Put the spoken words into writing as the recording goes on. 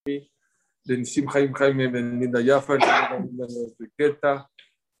de Nisim Jaime Ben Linda Jaffa, de Enriqueta,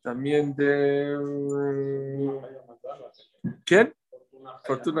 también de... ¿Quién?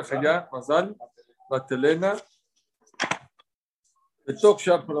 Fortuna Jaya, Mazal, Batelena, de Tok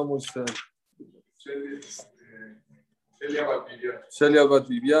Shar Shalom Israel. Celia Bat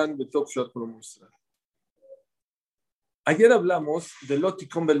Vivian, de Tok Shar Shalom Israel. Ayer hablamos de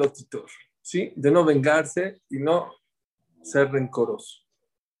Loticón Velotitor, ¿sí? De no vengarse y no ser rencoroso.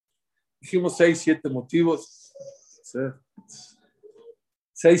 Dijimos 6-7 motivos.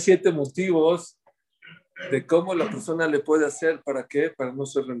 6-7 motivos de cómo la persona le puede hacer, ¿para qué? Para no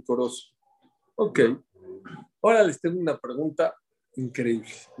ser rencoroso. Ok. Ahora les tengo una pregunta increíble.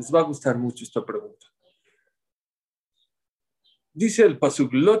 Les va a gustar mucho esta pregunta. Dice el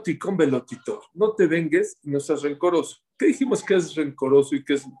pasuk, Loti con velotitor. No te vengues y no seas rencoroso. ¿Qué dijimos que es rencoroso y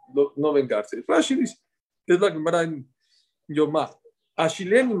que es no vengarse? Rashi dice, que es la Gemara en Yomá.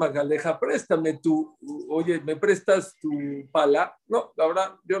 Ashilem Magaleja, préstame tu, oye, ¿me prestas tu pala? No, la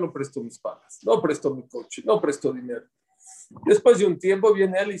verdad, yo no presto mis palas, no presto mi coche, no presto dinero. Después de un tiempo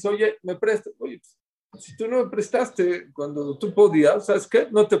viene él y dice, oye, me prestas. Oye, si tú no me prestaste cuando tú podías, ¿sabes qué?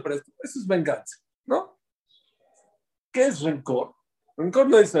 No te presto. Eso es venganza, ¿no? ¿Qué es rencor? Rencor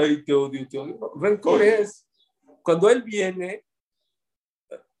no es ahí te odio, te odio. No. Rencor es cuando él viene,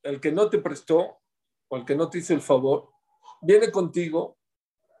 el que no te prestó o el que no te hizo el favor, viene contigo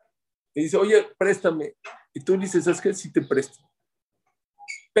y dice, oye, préstame. Y tú le dices, ¿sabes qué? Sí te presto.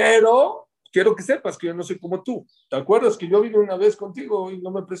 Pero quiero que sepas que yo no soy como tú. ¿Te acuerdas que yo vine una vez contigo y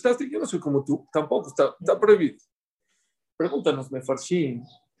no me prestaste? Yo no soy como tú. Tampoco, está prohibido. Pregúntanos, Mefarshim.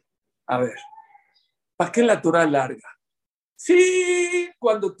 A ver, ¿para qué la Torah larga? Sí,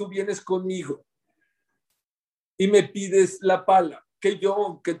 cuando tú vienes conmigo y me pides la pala que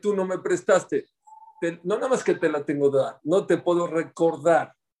tú no me prestaste, no nada más que te la tengo que dar, no te puedo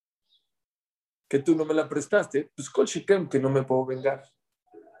recordar que tú no me la prestaste, pues Kol Shikem que no me puedo vengar.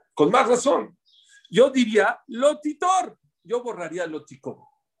 Con más razón. Yo diría Lotitor, yo borraría Loticom.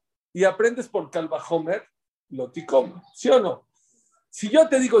 Y aprendes por Calvajomer Loticom, ¿sí o no? Si yo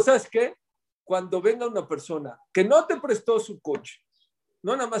te digo, ¿sabes qué? Cuando venga una persona que no te prestó su coche,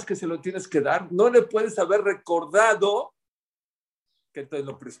 no nada más que se lo tienes que dar, no le puedes haber recordado que, él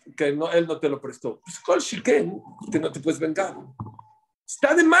no te lo prestó. Pues Kol Shikem, que no te puedes vengar.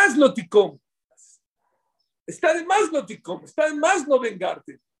 Está de más Loticom. Está de más Loticom, está de más no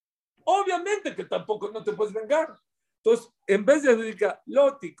vengarte. Obviamente que tampoco no te puedes vengar. Entonces, en vez de decir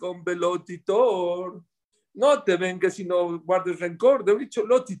Loticom velotitor, no te vengas y no guardes rencor. De dicho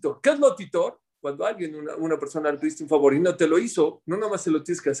Lotitor. ¿Qué es Lotitor? Cuando alguien, una persona le pediste un favor y no te lo hizo, no nada más se lo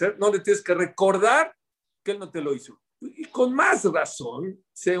tienes que hacer, no le tienes que recordar que él no te lo hizo. Y con más razón,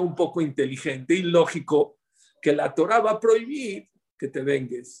 sé un poco inteligente y lógico que la Torah va a prohibir que te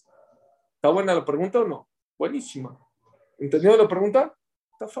vengues. ¿Está buena la pregunta o no? Buenísima. ¿Entendido la pregunta?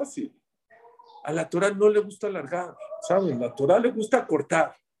 Está fácil. A la Torah no le gusta alargar, ¿saben? La Torah le gusta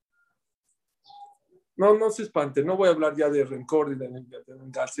cortar. No se espanten, no voy a hablar ya de rencor y de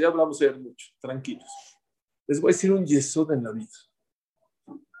vengarse, ya hablamos ayer mucho, tranquilos. Les voy a decir un yesod en la vida.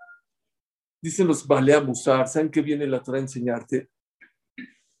 Dicen los Balea Musar, ¿saben qué viene la Torah a enseñarte?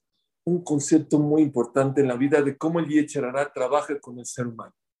 Un concepto muy importante en la vida de cómo el Yetzer Hara trabaja con el ser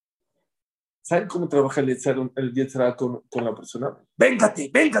humano. ¿Saben cómo trabaja el Yetzer Hara con la persona?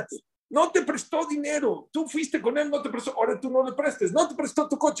 Véngate. No te prestó dinero. Tú fuiste con él, no te prestó. Ahora tú no le prestes. No te prestó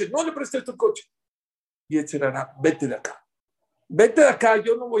tu coche. No le prestes tu coche. Yetzer Hara, vete de acá. Vete de acá.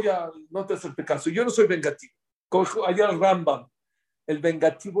 Yo no te hacerte caso. Yo no soy vengativo. Como allá el Rambam. El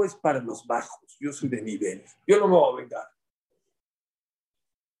vengativo es para los bajos. Yo soy de nivel. Yo no me voy a vengar.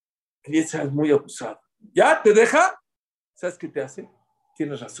 El Yetzer Hara es muy abusado. ¿Ya te deja? ¿Sabes qué te hace?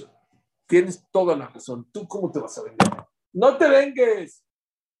 Tienes razón. Tienes toda la razón. ¿Tú cómo te vas a vengar? No te vengues.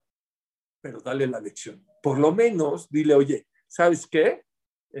 Pero dale la lección. Por lo menos dile, oye, ¿sabes qué?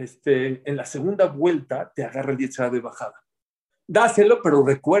 En la segunda vuelta te agarra el Yetzer Hara de bajada. Dáselo, pero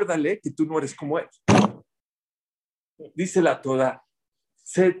recuérdale que tú no eres como él. Dice la Torah,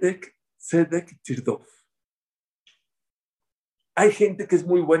 Sedek Tirdov. Hay gente que es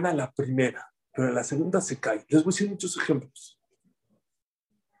muy buena a la primera, pero a la segunda se cae. Les voy a decir muchos ejemplos.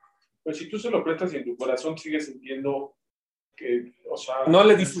 Pero si tú se lo prestas y en tu corazón sigues sintiendo que, o sea... ¿No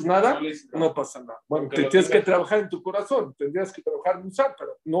le dices nada? No pasa nada. Bueno, tienes que trabajar en tu corazón, tendrías que trabajar en usar,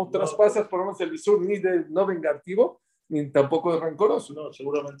 pero no traspasas por lo menos el visor ni de no vengativo, ni tampoco de rencoroso. No,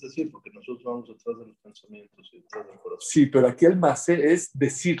 seguramente sí, porque nosotros vamos atrás de los pensamientos y detrás del corazón. Sí, pero aquí el masé es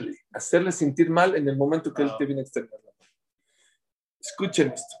decirle, hacerle sentir mal en el momento que él te viene a externar.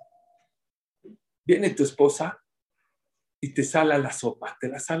 Escuchen esto. Viene tu esposa y te sala la sopa, te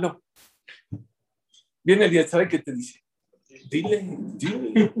la saló. Viene el Yetzirah que te dice,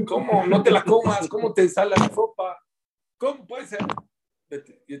 dile, ¿cómo? No te la comas, ¿cómo te sala la sopa? ¿Cómo puede ser?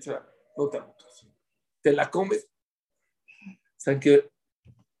 Vete, Yetzirah, no te aburras. Te la comes. ¿Saben qué?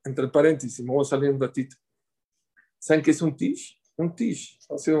 Entre paréntesis, me voy a salir un ratito. ¿Saben qué es un tish? Un tish.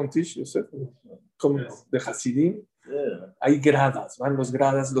 ¿Ha sido un tish, Yosef? Como de Hasidim. Hay gradas, van los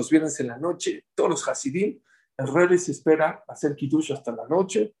gradas, los viernes en la noche, todos los Hasidim, el rey se espera hacer kiddush hasta la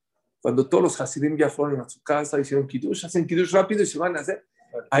noche. Cuando todos los Hasidim ya fueron a su casa, hicieron kiddush, hacen kiddush rápido y se van a hacer.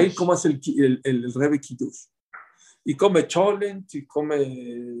 Ahí como hace el Rebbe kiddush. Y come cholent, y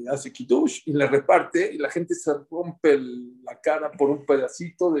hace kiddush, y le reparte, y la gente se rompe la cara por un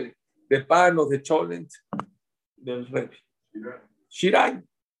pedacito de pan o de cholent del Rebbe. Shirai.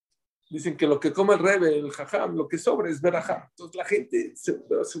 Dicen que lo que come el Rebbe, el jajam, lo que sobra es verajá. Entonces la gente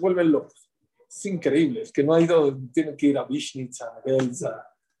se vuelve locos. Es increíble. Es que no ha ido, tienen que ir a Vishnitz, a Belza.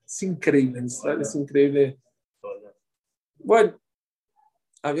 Es increíble. En Israel es increíble. Bueno,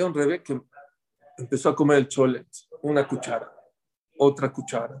 había un Rebbe que empezó a comer el cholet. Una cuchara, otra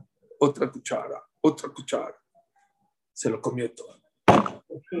cuchara, otra cuchara, otra cuchara. Se lo comió todo.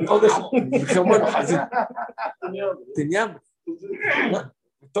 No dejó. Dije, bueno, así. Tenía hambre. Bueno,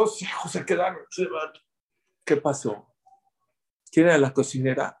 todos sus hijos se quedaron. ¿Qué pasó? ¿Quién era la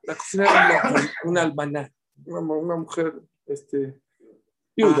cocinera? La cocinera era una albaná, una mujer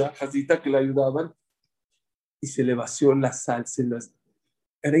viuda, jazita, que la ayudaban, y se le vació la sal,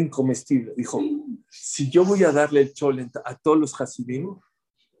 era incomestible. Dijo, si yo voy a darle el cholent a todos los hasidim,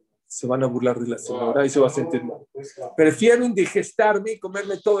 se van a burlar de la señora y se va a sentir mal. Prefiero indigestarme y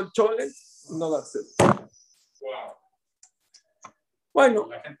comerme todo el cholent y no dárselo. Bueno,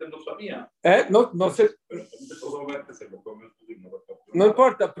 la gente no sabía. No sé. No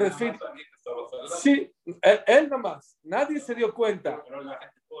importa, prefiero. Sí, él nomás. Nadie se dio cuenta. Pero la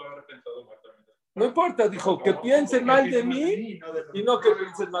gente pudo haber pensado mal también. No importa, dijo, que piensen mal de mí y no que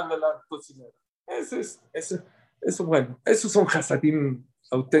piensen mal de la cocinera. Eso bueno. Esos son hasadim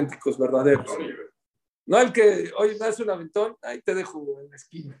auténticos, verdaderos. No el que, oye, me hace un aventón, ahí te dejo en la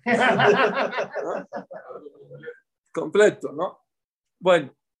esquina. ¿No? Completo, ¿no?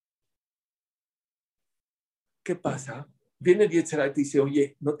 Bueno, ¿qué pasa? Viene el Yetzirah y te dice,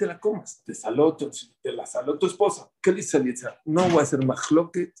 oye, no te la comas, te la saló tu esposa. ¿Qué dice el Yetzirah? No voy a hacer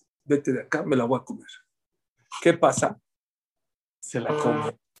majloket, vete de acá, me la voy a comer. ¿Qué pasa? Se la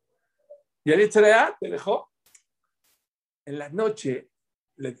come. Y el Yetzirah te dejó. En la noche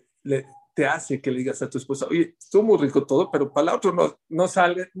te hace que le digas a tu esposa, oye, estuvo muy rico todo, pero para la otra no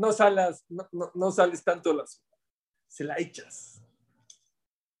sales tanto la sopa. Se la echas.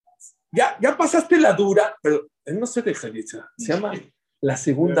 Ya pasaste la dura, pero él no se deja, se llama la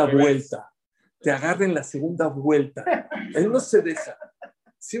segunda vuelta. Te agarra en la segunda vuelta. Él no se deja.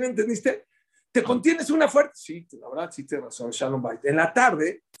 ¿Sí me entendiste? ¿Te contienes una fuerte? Sí, la verdad, sí tienes razón, Shalom Bait. En la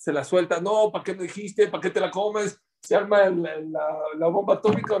tarde se la suelta. No, ¿para qué me dijiste? ¿Para qué te la comes? ¿Se arma la bomba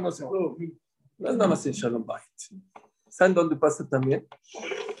atómica o no se arma? No es nada más en Shalom Bait. ¿Saben dónde pasa también?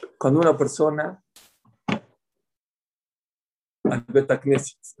 Cuando una persona al Beta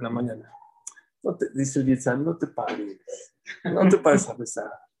Knesset en la mañana. Dice el Yetzirah, no te pares a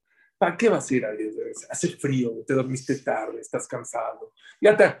rezar. ¿Para qué vas a ir a Dios? Hace frío, te dormiste tarde, estás cansado.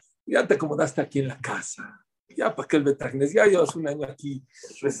 Ya te acomodaste aquí en la casa. Ya para que el Beta Knesset, ya llevas un año aquí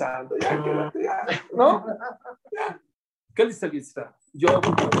rezando. Ya quédate, ya. ¿No? Ya. ¿Qué le dice el Yetzirah? Yo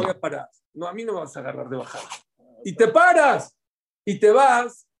me voy a parar. No, a mí no me vas a agarrar de bajada. Y te paras. Y te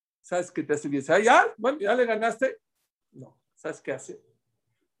vas. ¿Sabes qué te hace el Yetzirah? ¿Ya? Bueno, ¿ya le ganaste? No. ¿Sabes qué hace?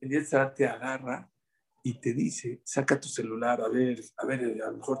 El Yetzirah te agarra y te dice, saca tu celular, a ver, a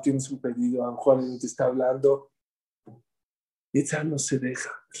lo mejor tienes un pedido, a lo mejor alguien te está hablando. Yetzirah no se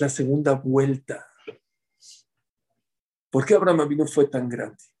deja, es la segunda vuelta. ¿Por qué Abraham Avinu fue tan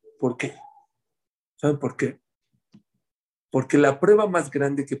grande? ¿Por qué? ¿Saben por qué? Porque la prueba más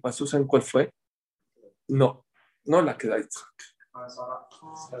grande que pasó, ¿saben cuál fue? No la queda Isaac.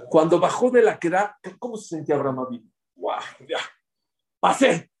 Cuando bajó de la queda, ¿cómo se sentía Abraham Avinu? ¡Wow! Ya.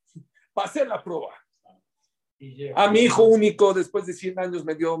 Pasé la prueba. A mi hijo único, después de 100 años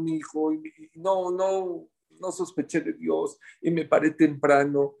me dio mi hijo y no sospeché de Dios y me paré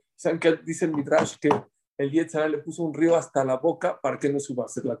temprano. ¿Saben qué dice el Midrash? Que el Yetzirah le puso un río hasta la boca para que no suba a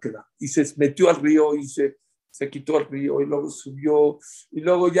hacer la queda. Y se metió al río y se quitó al río y luego subió y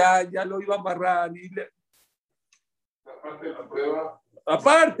luego ya lo iba a amarrar. Aparte de la prueba.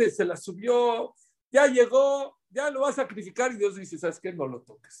 Aparte se la subió, ya llegó, ya lo va a sacrificar y Dios dice, ¿sabes qué? No lo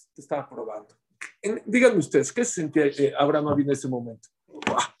toques, te estaba probando. Díganme ustedes, ¿qué se sentía Abraham en ese momento?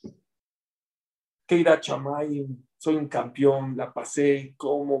 ¿Qué irá Chamay? soy un campeón, la pasé,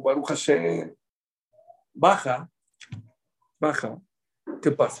 como Baruch Hashem. Baja. ¿Qué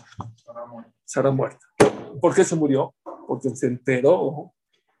pasa? Sara muerta. ¿Por qué se murió? Porque se enteró.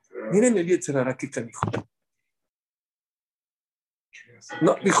 Miren el Yetzer Hara, qué canijo.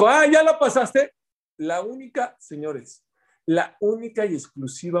 No, dijo, ya la pasaste. Señores, la única y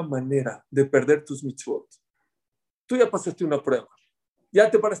exclusiva manera de perder tus mitzvot. Tú ya pasaste una prueba. Ya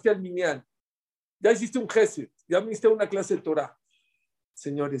te paraste al minyan. Ya hiciste un gesed. Ya viniste a una clase de Torah.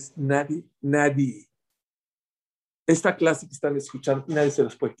 Señores, nadie. Esta clase que están escuchando, nadie se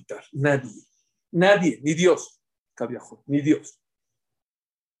los puede quitar. Nadie, ni Dios. Cabiajo, ni Dios.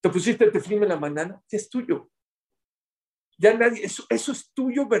 Te pusiste el tefilín en la mañana, ya es tuyo. Ya nadie, eso es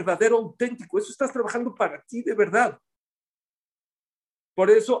tuyo, verdadero, auténtico. Eso estás trabajando para ti de verdad. Por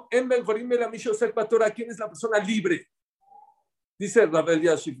eso, en Ben-Jorim la Misho Sekpa Torah, ¿quién es la persona libre? Dice Rabel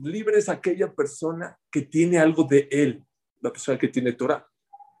Yashiv, libre es aquella persona que tiene algo de él, la persona que tiene Torah.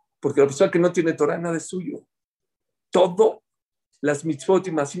 Porque la persona que no tiene Torah, nada es suyo. Todo, las mitzvot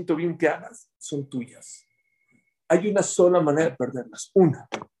y masinto bien que hagas, son tuyas. Hay una sola manera de perderlas. Una.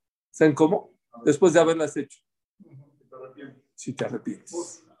 ¿Saben cómo? Después de haberlas hecho. Si te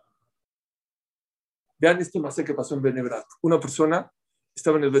arrepientes. Vean este masé que pasó en Benebrak. Una persona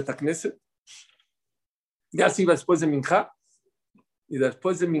estaba en el Bet Knesset, ya se iba después de Minjá, y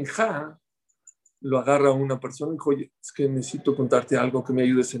después de Minjá lo agarra una persona y dijo, oye, es que necesito contarte algo, que me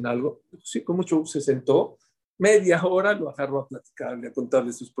ayudes en algo. Dijo, sí, con mucho gusto. Se sentó, media hora lo agarró a platicarle, a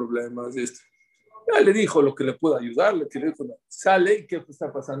contarle sus problemas. Ya le dijo lo que le pudo ayudarle, que le dijo, no. Sale y ¿qué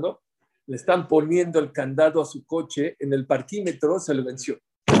está pasando? Le están poniendo el candado a su coche en el parquímetro, se le venció.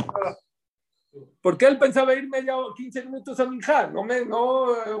 Porque él pensaba ir media o 15 minutos a Minjá, no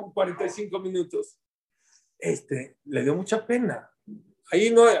 45 minutos. Le dio mucha pena.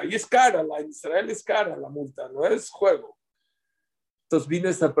 Ahí es cara, en Israel es cara la multa, no es juego. Entonces vino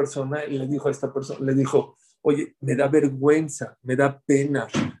esta persona y le dijo a esta persona, oye, me da vergüenza, me da pena.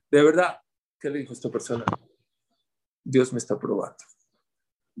 De verdad, ¿qué le dijo esta persona? Dios me está probando.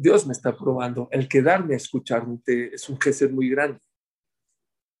 Dios me está probando. El quedarme a escucharte es un gesed muy grande.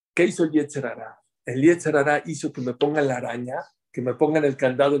 ¿Qué hizo el Yetzer Hara? El Yetzer Hara hizo que me pongan la araña, que me pongan el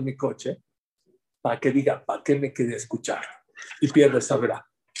candado en mi coche, para que diga, ¿para qué me quedé a escuchar? Y pierda esa verá.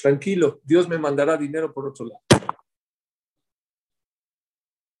 Tranquilo, Dios me mandará dinero por otro lado.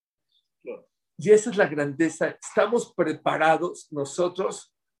 Y esa es la grandeza. Estamos preparados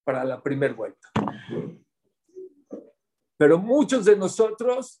nosotros para la primera vuelta. Pero muchos de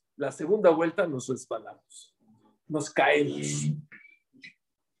nosotros, la segunda vuelta nos resbalamos. Nos caemos.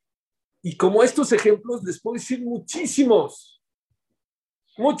 Y como estos ejemplos, les puedo decir muchísimos.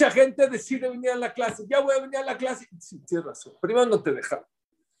 Mucha gente decide venir a la clase. Ya voy a venir a la clase. Sí, tienes razón. Primero no te dejan.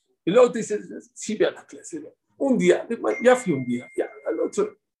 Y luego te dices, sí, ve a la clase. Un día, ya fui un día, ya al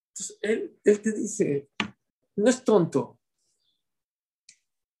otro. Entonces, él te dice, no es tonto.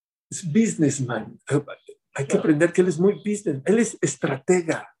 Es businessman. Hay que aprender que él es muy business. Él es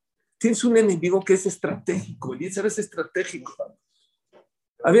estratega. Tienes un enemigo que es estratégico. Y ese es estratégico.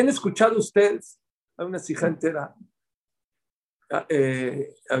 ¿Habían escuchado ustedes? Hay una hija entera.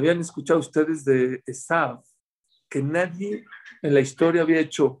 ¿Habían escuchado ustedes de Esav? Que nadie en la historia había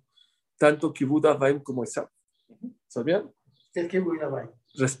hecho tanto Kibud Avaim como Esav. ¿Sabían? ¿Qué es Kibud Avaim?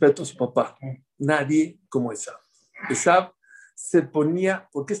 Respeto a su papá. Nadie como Esav. Esav se ponía...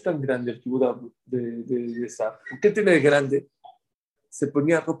 ¿Por qué es tan grande el Kibud Avaim de Esav? ¿Por qué tiene de grande? Se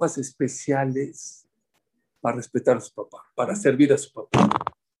ponía ropas especiales para respetar a su papá, para servir a su papá.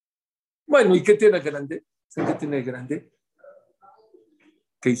 Bueno, ¿y qué tiene de grande? ¿Saben qué tiene de grande?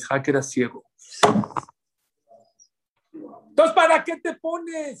 Que Isaac era ciego. Entonces, ¿para qué te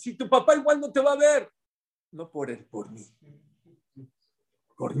pones? Si tu papá igual no te va a ver. No por él, por mí.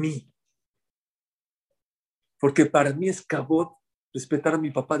 Por mí. Porque para mí es cabot respetar a mi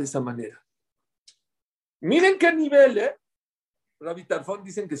papá de esa manera. Miren qué nivel, ¿eh? Rabbi Tarfón,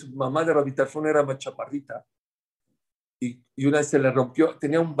 dicen que su mamá de Rabbi Tarfón era más chaparrita. Y una vez se le rompió,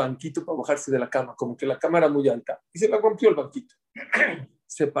 tenía un banquito para bajarse de la cama, como que la cama era muy alta, y se le rompió el banquito.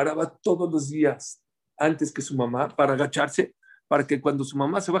 Se paraba todos los días antes que su mamá para agacharse, para que cuando su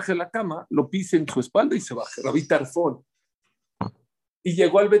mamá se baje de la cama, lo pise en su espalda y se baje. Rabbi Tarfón. Y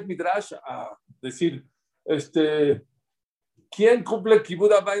llegó al Bet Midrash a decir, ¿quién cumple el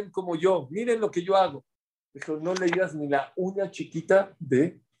Kibud Avaim como yo? Miren lo que yo hago. Dijo, no leías ni la uña chiquita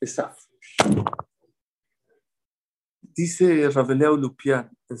de Esav. Dice Rav Eliyahu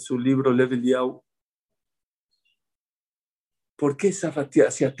Lupian en su libro Lev Eliyahu, ¿por qué Esav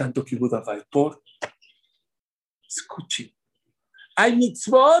hacía tanto Kibud Avaim? Escuchen, hay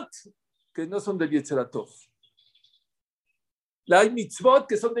mitzvot que no son del Yetzer Tov. Hay mitzvot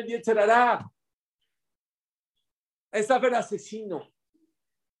que son del Yetzer Hará. Esa era asesino.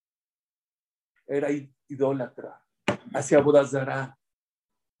 Era idólatra. Hacía bodas zará.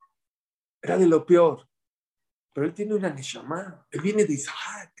 Era de lo peor. Pero él tiene una neshama. Él viene de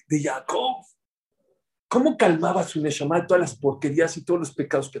Isaac, de Jacob. ¿Cómo calmaba su neshama de todas las porquerías y todos los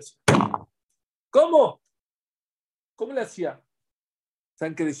pecados que hacía? ¿Cómo? ¿Cómo le hacía?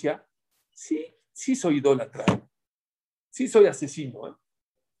 ¿Saben qué decía? Sí soy idólatra. Sí soy asesino.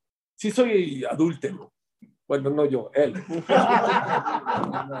 Sí soy adúltero. Bueno, no yo, él.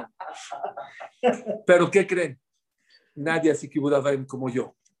 Pero ¿qué creen? Nadie así que Budabaim como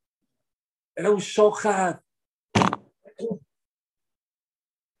yo. Era un shohad.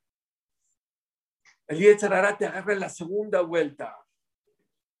 El Yetzer Hará te agarra en la segunda vuelta.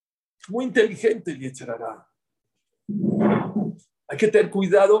 Muy inteligente el Yetzer Hará. Hay que tener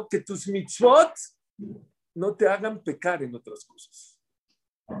cuidado que tus mitzvot no te hagan pecar en otras cosas.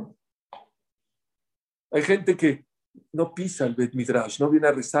 Hay gente que no pisa el Bet Midrash, no viene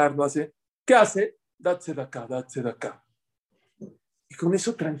a rezar, no hace. ¿Qué hace? Datse de acá, datse de acá. Y con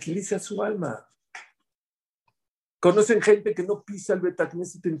eso tranquiliza su alma. Conocen gente que no pisa el Bet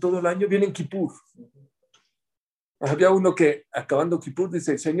Knesset en todo el año, viene en Kippur. Había uno que, acabando Kippur,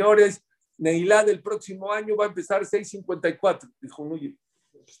 dice, señores, Neilá del próximo año va a empezar 6:54. Dijo, oye,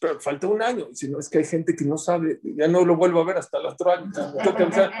 pero falta un año. Dice, no, es que hay gente que no sabe, ya no lo vuelvo a ver hasta el otro año. Me toca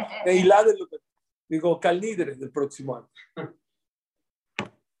empezar Neilá del... Digo, Calnidre del próximo año.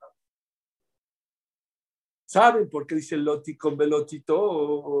 ¿Saben por qué dice Loti con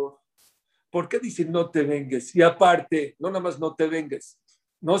velotito? ¿Por qué dice no te vengues? Y aparte, no nada más no te vengues,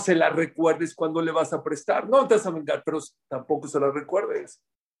 no se la recuerdes cuando le vas a prestar. No te vas a vengar, pero tampoco se la recuerdes.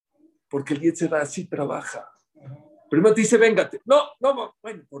 Porque el Yetzer Hará así trabaja. Primero te dice, véngate. No,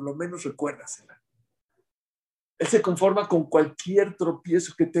 bueno, por lo menos recuérdasela. Él se conforma con cualquier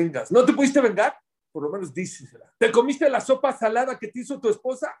tropiezo que tengas. ¿No te pudiste vengar? Por lo menos dísela. ¿Te comiste la sopa salada que te hizo tu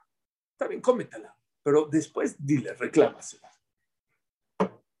esposa? Está bien, cómetela. Pero después dile, reclámasela.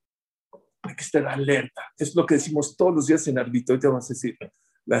 Hay que estar alerta. Es lo que decimos todos los días en Arbito. Ahorita vamos a decir,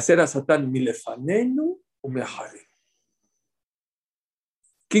 la hacer a Satán milefanenu o meajare.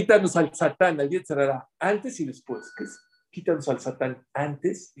 Quítanos al Satán, al Yetzer Hará, antes y después. ¿Qué es? Quítanos al Satán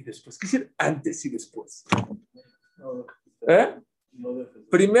antes y después. ¿Qué es antes y después?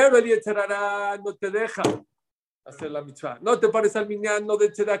 Primero el Yetzer Hará no te deja hacer la mitzvah. No te pares al minyan, no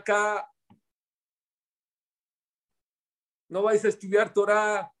de acá. No vais a estudiar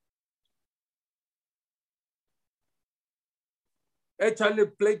Torah. Échale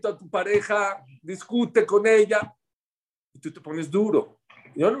pleito a tu pareja, discute con ella y tú te pones duro.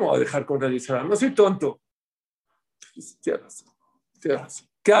 Yo no me voy a dejar con el Yetzer Hará, no soy tonto. Tienes razón.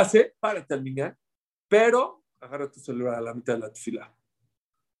 ¿Qué hace? Párate al minyan, pero agarra tu celular a la mitad de la tefilá.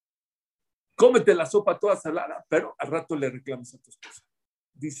 Cómete la sopa toda salada, pero al rato le reclamas a tu esposa.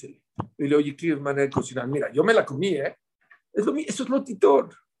 Dísele. Dile, oye, ¿qué manera de cocinar? Mira, yo me la comí, ¿eh? Eso es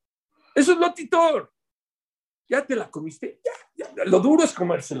lotitor. Eso es lotitor. ¿Ya te la comiste? Ya. Lo duro es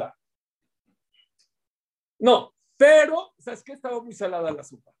comérsela. No, pero, ¿sabes qué? Estaba muy salada la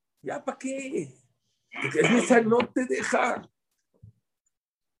sopa. ¿Ya para qué? Porque esa no te deja.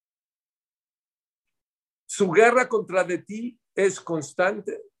 Su guerra contra de ti es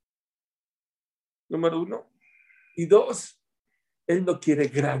constante. Número 1. Y 2, él no quiere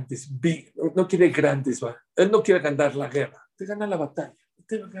grandes, no quiere grandes, él no quiere ganar la guerra. Te gana la batalla.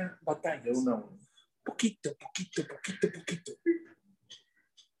 Te gana batallas. Poquito.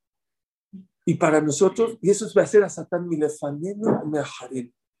 Y para nosotros, y eso va a ser a Satán milefanenu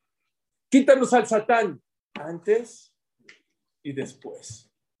meajarem. Quítanos al Satán antes y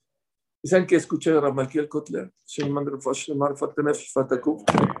después. ¿Y saben qué escuché de Ramalkiel Kotler? ¿Saben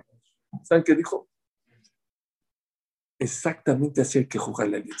qué dijo? Exactamente así hay que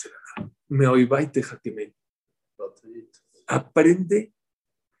jugarle al Yetzer Hará. Me oibai tejatimei. Aprende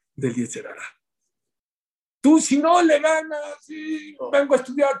del Yetzer Hará. Tú, si no le ganas, vengo a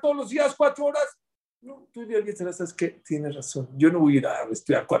estudiar todos los días 4 horas. No, tú del Yetzer Hará, ¿sabes qué? Tienes razón. Yo no voy a ir a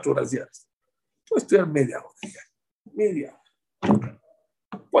estudiar 4 horas diarias. Voy a estudiar media hora. Media hora.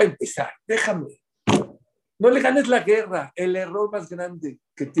 Voy a empezar. Déjame. No le ganes la guerra. El error más grande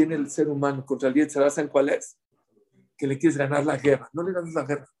que tiene el ser humano contra el Yetzer Hará, ¿saben cuál es? Que le quieres ganar la guerra. No le ganes la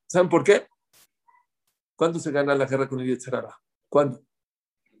guerra. ¿Saben por qué? ¿Cuándo se gana la guerra con el Yetzer Hará? ¿Cuándo?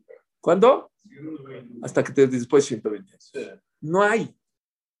 Hasta que te después 120. No hay.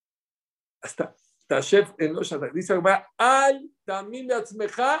 Hasta Tashef en los dice al tamim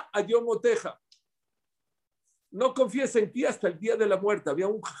atzmeja adiomoteja. No confíes en ti hasta el día de la muerte. Había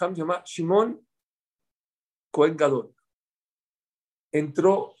un jajam llamado Shimon Cohen Gadol.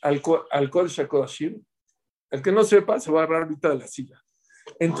 entró al Kodesh HaKodashim. El que no sepa se va a agarrar ahorita de la silla.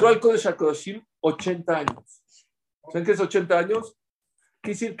 Entró al Kodesh HaKodashim 80 años. ¿Saben qué es 80 años?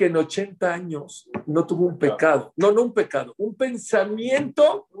 Quiere decir que en 80 años no tuvo un pecado. No un pecado. Un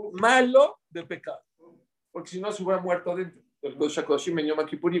pensamiento malo de pecado. Porque si no se hubiera muerto dentro del Kodesh HaKodashim en Yom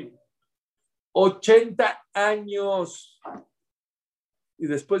Kippurim. 80 años. Y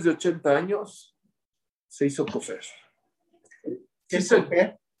después de 80 años se hizo kofer. ¿Qué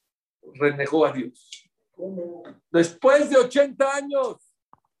se renegó a Dios. ¿Cómo? Después de 80 años.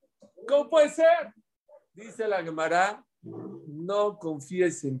 ¿Cómo puede ser? Dice la Gemara, no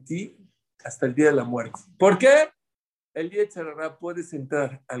confíes en ti hasta el día de la muerte. ¿Por qué? El Yetzer Hara puede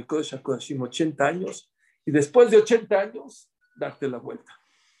entrar al Kodesh HaKodashim 80 años y después de 80 años darte la vuelta.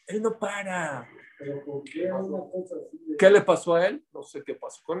 Él no para. ¿Pero por qué una cosa así de... ¿Qué le pasó a él? No sé qué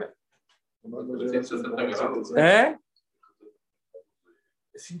pasó con él.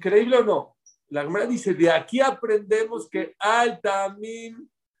 ¿Es increíble o no? La Gemara dice, de aquí aprendemos que al-Tamim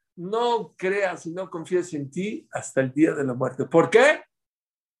no creas y no confíes en ti hasta el día de la muerte. ¿Por qué?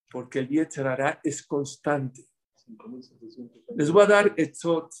 Porque el Yetzer Hara es constante. Les voy a dar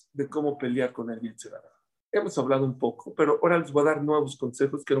etzot de cómo pelear con el Yetzer Hara. Hemos hablado un poco, pero ahora les voy a dar nuevos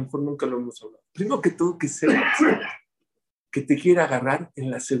consejos que a lo mejor nunca lo hemos hablado. Primero que todo, que sepas que te quiere agarrar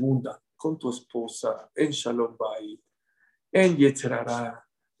en la segunda, con tu esposa, en Shalom Bayit, en Yetzer Hara,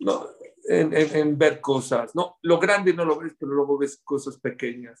 no, en ver cosas. No, lo grande no lo ves, pero luego ves cosas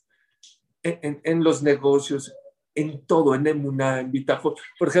pequeñas. En los negocios, en todo, en Emuná, en Bitajón.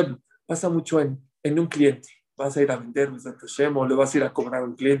 Por ejemplo, pasa mucho en un cliente. Vas a ir a vender, o le vas a ir a cobrar a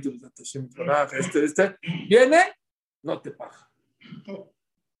un cliente, viene, no te paga.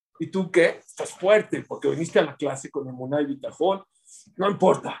 ¿Y tú qué? Estás fuerte, porque viniste a la clase con Emuná y Bitajón. No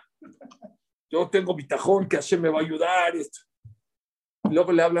importa. Yo tengo Bitajón, que Hashem me va a ayudar. Esto. Y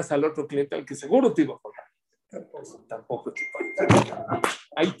luego le hablas al otro cliente al que seguro te iba a pagar. Tampoco te paga.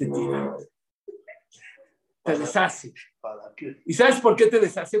 Ahí te tira. Te deshace. ¿Y sabes por qué te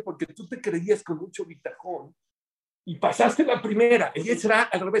deshace? Porque tú te creías con mucho Bitajón y pasaste la primera. El Yetzer Hara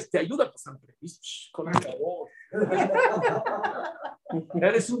al revés, te ayuda a pasar con el favor.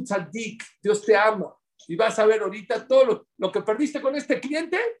 Eres un tzadik, Dios te ama. Y vas a ver ahorita todo lo que perdiste con este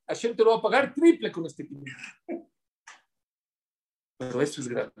cliente, Hashem te lo va a pagar triple con este cliente. Pero eso es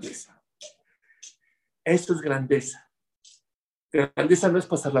grandeza. Eso es grandeza. Grandeza no es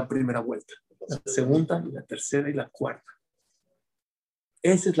pasar la primera vuelta, la segunda, la tercera y la cuarta.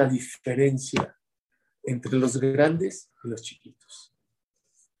 Esa es la diferencia entre los grandes y los chiquitos.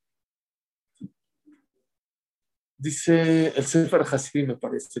 Dice el Sefer Hasidim, me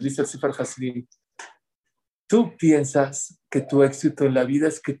parece, dice el Sefer Hasidim, tú piensas que tu éxito en la vida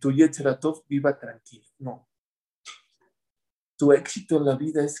es que tu Yetzer Hara viva tranquilo. No. Tu éxito en la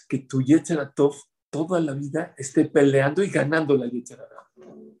vida es que tu Yetzer Hara toda la vida esté peleando y ganando la Yetzer Hara.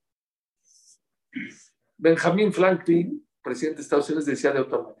 Benjamin Franklin, presidente de Estados Unidos, decía de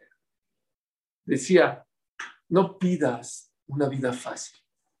otra manera. Decía, no pidas una vida fácil.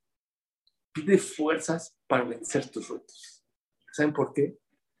 Pide fuerzas para vencer tus retos. ¿Saben por qué?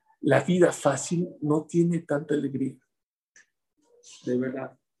 La vida fácil no tiene tanta alegría. De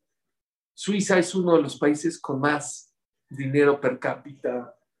verdad. Suiza es uno de los países con más dinero per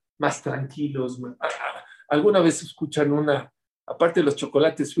cápita, más tranquilos. ¿Alguna vez escuchan aparte de los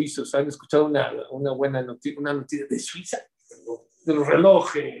chocolates suizos, han escuchado una buena noticia, una noticia de Suiza? De los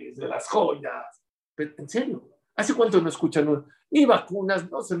relojes, de las joyas. Pero, en serio, ¿hace cuánto no escuchan ni vacunas,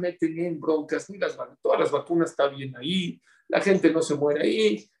 no se meten en broncas, ni todas las vacunas están bien ahí, la gente no se muere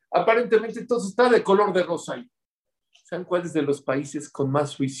ahí, aparentemente todo está de color de rosa ahí. ¿Saben cuáles de los países con más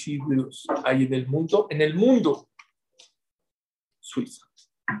suicidios hay en el mundo? En el mundo, Suiza.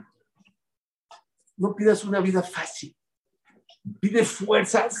 No pidas una vida fácil, pide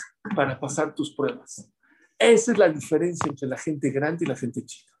fuerzas para pasar tus pruebas. Esa es la diferencia entre la gente grande y la gente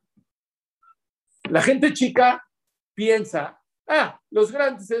chica. La gente chica piensa, los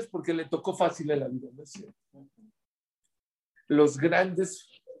grandes es porque le tocó fácil en la vida, ¿no es cierto? Los grandes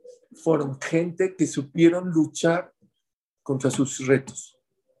fueron gente que supieron luchar contra sus retos.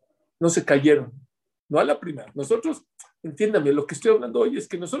 No se cayeron, no a la primera. Nosotros, entiéndame, lo que estoy hablando hoy es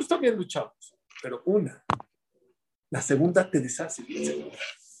que nosotros también luchamos, pero la segunda te deshace.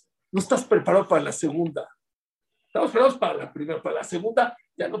 No estás preparado para la segunda. Estamos preparados para la primera, para la segunda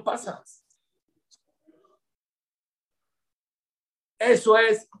ya no pasas. Eso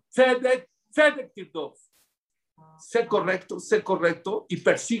es Tzedek Tirdof. Sé correcto y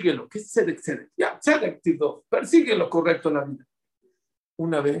persíguelo. ¿Qué es Tzedek? Tzedek Tirdof. Persigue lo correcto en la vida.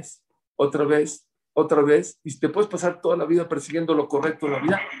 Una vez, otra vez otra vez, y si te puedes pasar toda la vida persiguiendo lo correcto en la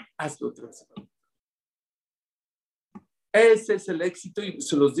vida, hazlo otra vez. Ese es el éxito, y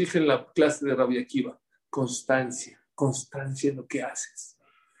se los dije en la clase de Rabbi Akiva. Constancia en lo que haces.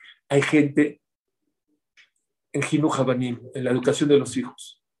 Hay gente en Jinuj Habanim, en la educación de los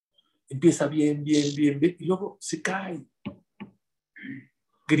hijos. Empieza bien, y luego se cae.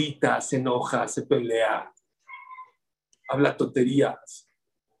 Grita, se enoja, se pelea, habla tonterías.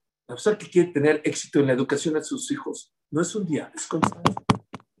 La persona que quiere tener éxito en la educación de sus hijos no es un día, es constante.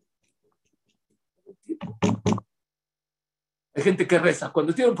 Hay gente que reza.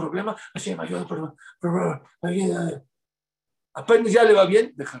 Cuando tiene un problema, así me ayuda, apenas ya le va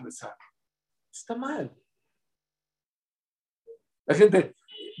bien, deja rezar. Está mal. La gente,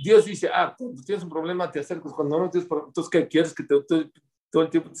 Dios dice, cuando tienes un problema te acercas, cuando no tienes problema, entonces ¿qué quieres? Que todo el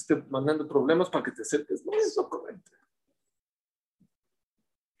tiempo te esté mandando problemas para que te acerques. No es lo correcto.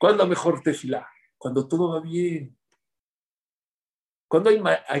 ¿Cuál es la mejor tefilá? Cuando todo va bien. Cuando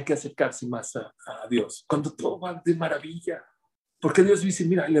hay que acercarse más a Dios. Cuando todo va de maravilla. Porque Dios dice,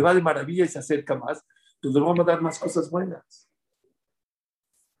 mira, le va de maravilla y se acerca más, pues le vamos a dar más cosas buenas.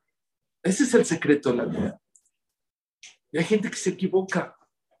 Ese es el secreto de la vida. Y hay gente que se equivoca.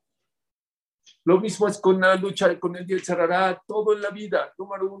 Lo mismo es con la lucha con el Yetzer Hara, todo en la vida.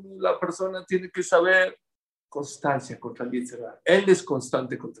 Número uno, la persona tiene que saber constancia contra el Yetzer Hara. Él es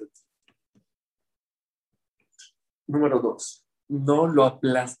constante contra ti. Número dos, no lo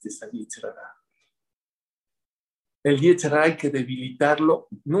aplastes al Yetzer Hara. El Yetzer Hara hay que debilitarlo.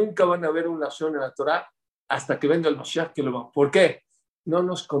 Nunca van a ver una acción en la Torah hasta que venga el Mashiach que lo va. ¿Por qué? No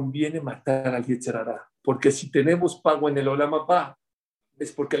nos conviene matar al Yetzer Hara, porque si tenemos pago en el Olam Haba,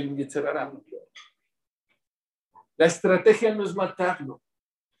 es porque hay un Yetzer Hara. La estrategia no es matarlo.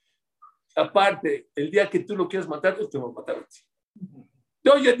 Aparte, el día que tú lo quieras matar, yo te voy a matar a ti.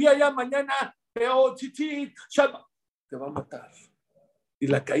 De hoy en día, ya mañana, peo, chichit, shama, te va a matar. Y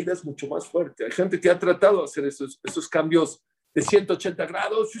la caída es mucho más fuerte. Hay gente que ha tratado de hacer esos cambios de 180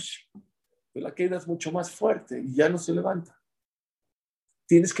 grados, pero la caída es mucho más fuerte y ya no se levanta.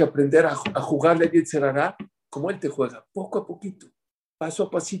 Tienes que aprender a jugarle a Yetzer Hara como él te juega, poco a poquito, paso a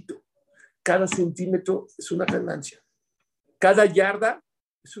pasito. Cada centímetro es una ganancia. Cada yarda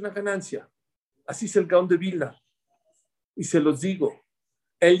es una ganancia. Así es el Gaón de Vilna. Y se los digo.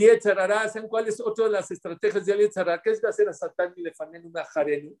 El Yetzer Hara, ¿saben cuál es otra de las estrategias del Yetzer Hara? ¿Qué es de hacer a Satán y Lefanén una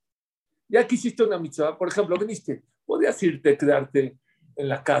jarenu? Ya que hiciste una mitzvah, por ejemplo, viniste, podías irte, quedarte en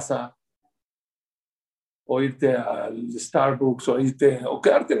la casa, o irte al Starbucks, o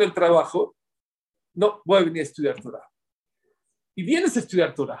quedarte en el trabajo. No, voy a venir a estudiar Torah. Y vienes a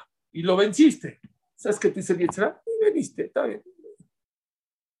estudiar Torah, y lo venciste. ¿Sabes qué te dice el Yetzer Hara? Y veniste, está bien.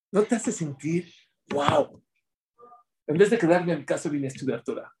 ¿No te hace sentir, wow? En vez de quedarme en mi casa, vine a estudiar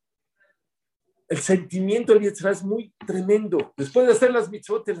Torah. El sentimiento del Yetzer Hara es muy tremendo. Después de hacer las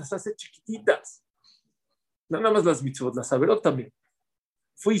mitzvot, te las hace chiquititas. No nada más las mitzvot, las averot también.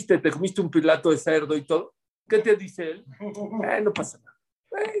 Fuiste, te comiste un plato de cerdo y todo. ¿Qué te dice él? No pasa nada.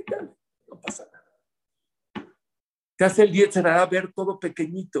 Dale, no pasa nada. Te hace el Yetzer Hara ver todo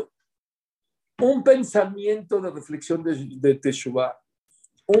pequeñito. Un pensamiento de reflexión de Teshuvah.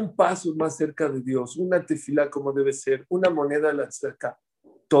 Un paso más cerca de Dios, una tefilá como debe ser, una moneda a la cerca,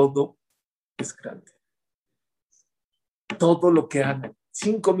 todo es grande. Todo lo que hagan,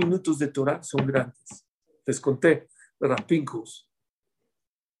 5 minutos de Torah son grandes. Les conté de Rav Pinkus.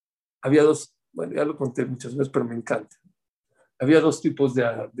 Había dos, bueno, ya lo conté muchas veces, pero me encanta. Había dos tipos de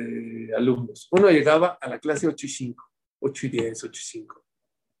alumnos. Uno llegaba a la clase 8 y 5, 8 y 10, 8 y 5.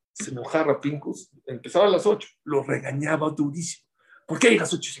 Se enojaba Rav Pinkus, empezaba a las 8, lo regañaba durísimo. ¿Por qué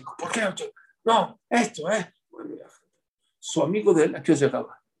llegas 8 y 5? ¿Por qué 8? No, esto, Bueno, ya. Su amigo de él, ¿a qué os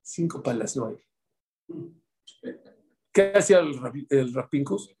llegaba? 5 para las 9. ¿Qué hacía el Rav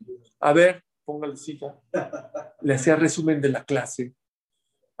Pinkus? A ver, póngale silla. Le hacía resumen de la clase.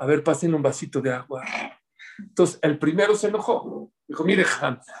 A ver, pasen un vasito de agua. Entonces, el primero se enojó. Dijo, mire,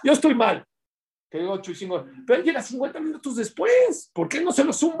 Han, yo estoy mal. Que 8 y 5. Pero él llega 50 minutos después. ¿Por qué no se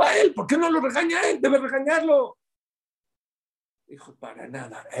lo zumba a él? ¿Por qué no lo regaña a él? Debe regañarlo. Dijo, para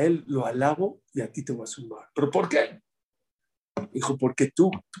nada. A él lo alabo y a ti te voy a zumbar. ¿Pero por qué? Dijo, porque tú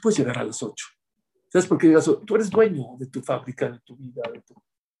puedes llegar a las 8. ¿Sabes por qué llegas? Tú eres dueño de tu fábrica, de tu vida.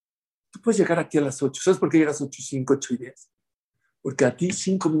 Tú puedes llegar aquí a las 8. ¿Sabes por qué llegas 8 y 5, 8 y 10? Porque a ti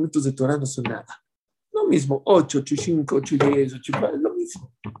 5 minutos de Torah no son nada. Lo mismo, 8, 8 y 5, 8 y 10, 8 y 9, es lo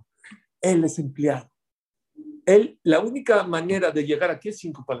mismo. Él es empleado. Él, la única manera de llegar aquí es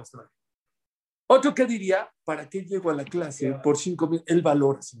 5 para las 9. Otro que diría, ¿para qué llego a la clase por 5 minutos? Él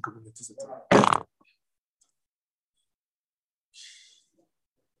valora 5 minutos de Torah.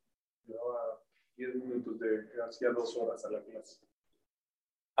 10 minutos hacía 2 horas a la clase.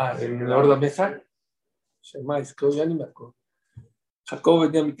 En la Horda Mesa. Shemais, que ya ni me acuerdo. Jacob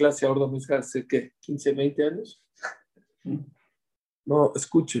venía a mi clase a Horda Mesa hace, ¿qué? 15, 20 años. No,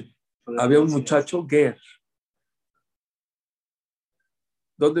 escuchen. Había un muchacho, Ger.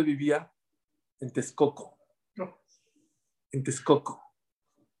 ¿Dónde vivía? En Texcoco. En Texcoco.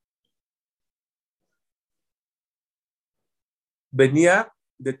 Venía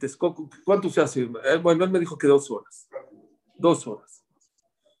de Texcoco. ¿Cuánto se hace? Bueno, él me dijo que 2 horas. 2 horas.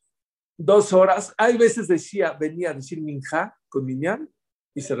 2 horas. Hay veces venía a decir minja con Minyan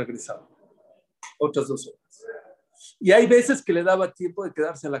y se regresaba. Otras 2 horas. Y hay veces que le daba tiempo de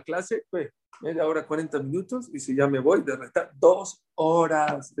quedarse a la clase, media hora, 40 minutos, y si ya me voy, de retar 2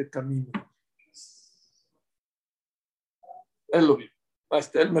 horas de camino. Él lo vio.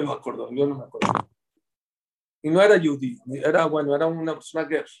 Él me lo acordó, yo no me acuerdo. Y no era Yudí, era una persona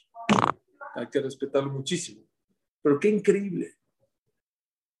guerra. Hay que respetarlo muchísimo. Pero qué increíble.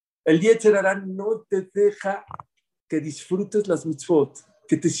 El Yetzer Hará no te deja que disfrutes las mitzvot,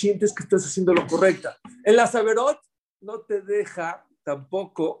 que te sientes que estás haciendo lo correcto. En la Saberot no te deja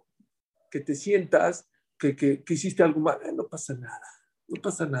tampoco que te sientas que hiciste algo mal. No pasa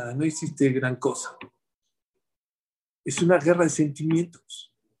nada, no hiciste gran cosa. Es una guerra de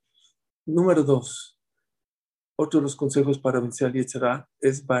sentimientos. Número 2. Otro de los consejos para vencer al Yetzer Hará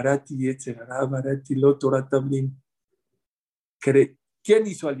es Barati Yetzer Hará, Barati lo Torah Tablim. ¿Quién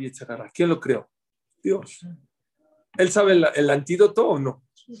hizo al Yetzer Hará? ¿Quién lo creó? Dios. ¿Él sabe el antídoto o no?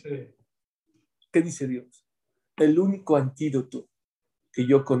 Sí. ¿Qué dice Dios? El único antídoto que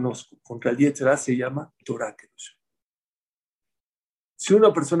yo conozco contra el Yetzer Hará se llama Torah Kedoshá. Si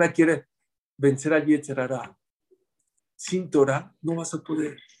una persona quiere vencer al Yetzer Hará sin Torah, no vas a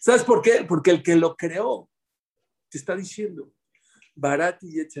poder. ¿Sabes por qué? Porque el que lo creó te está diciendo,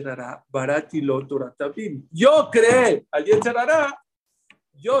 Barati Yetzer Hará, Barati lo Torah Tabim. Yo creé al Yetzer Hará,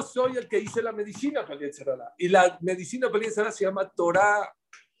 yo soy el que hice la medicina para el Yetzer Hará. Y la medicina para el Yetzer Hará se llama Torah.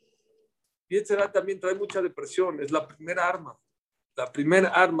 Yetzer Hará también trae mucha depresión, es la primera arma. La primera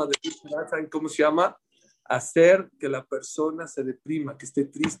arma de Yetzer Hará, ¿saben cómo se llama? Hacer que la persona se deprima, que esté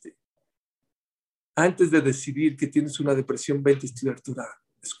triste. Antes de decidir que tienes una depresión, vete a estudiar Torah.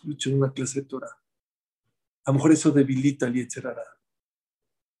 Escuchen una clase de Torah. A lo mejor eso debilita al Yetzer Hará.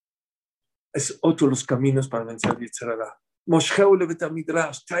 Es otro de los caminos para vencer al Yetzer Hará. Mosheu le bet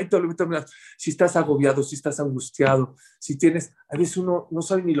midrash, tráete al bet midrash. Si estás agobiado, si estás angustiado, si tienes, a veces uno no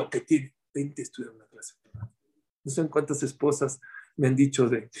sabe ni lo que tiene. Vente a estudiar una clase de Torah. No sé cuántas esposas me han dicho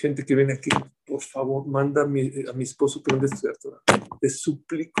de gente que viene aquí, por favor, manda a mi esposo que venga a estudiar Torah. Te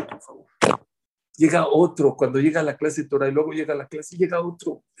suplico, por favor. Llega otro, cuando llega a la clase de Torah y luego llega a la clase, llega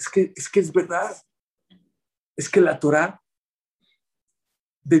otro. Es que es verdad. Es que la Torah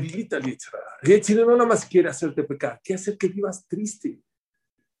debilita al Yetzer Hará. El Yetzer Hará no nada más quiere hacerte pecar, quiere hacer que vivas triste,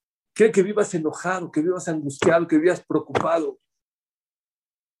 quiere que vivas enojado, que vivas angustiado, que vivas preocupado.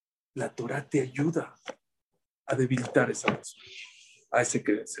 La Torah te ayuda a debilitar esa persona, a ese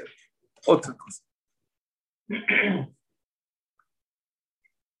que vencer. Otra cosa.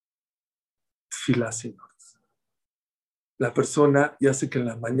 Tefilá, señores. La persona, ya sé que en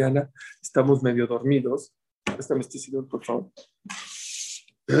la mañana estamos medio dormidos. Préstame este señor, por favor.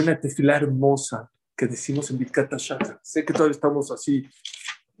 Pero una tefilá hermosa que decimos en Birkat HaShachar. Sé que todavía estamos así,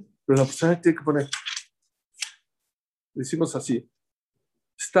 pero la persona tiene que poner. Decimos así.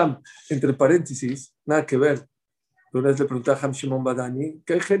 Están entre paréntesis, nada que ver. Una vez le pregunté a Ham Shimon Badani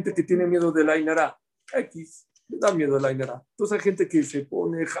que hay gente que tiene miedo del Ain Hara. X, le da miedo del Ain Hara. Entonces hay gente que se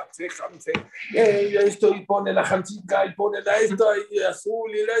pone Hamse, esto y pone la Hamsika y pone la esto y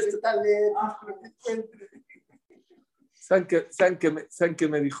azul y la esto. ¿Saben qué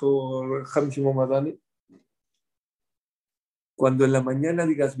me dijo Ham Shimon Badani? Cuando en la mañana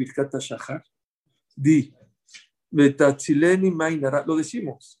digas Birkat HaShachar, di Betatzileni Mainara. Lo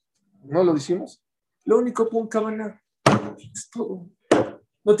decimos, ¿no lo decimos? Lo único pon Kavanah. Es todo.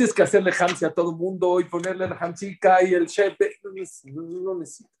 No tienes que hacerle hamsi a todo el mundo y ponerle la hamsika y el shepe. No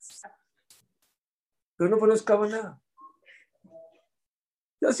necesitas. Pero no pones Kavanah.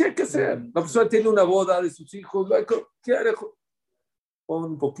 Y así hay que hacer. La persona tiene una boda de sus hijos. ¿Qué haré? Pon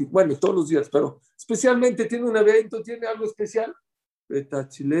un poquito. Bueno, todos los días, pero especialmente tiene un evento, tiene algo especial.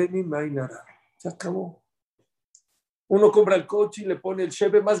 Betachileni Mainara. Se acabó. Uno compra el coche y le pone el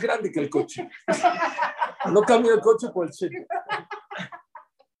Chevy más grande que el coche. No cambia el coche por el Chevy.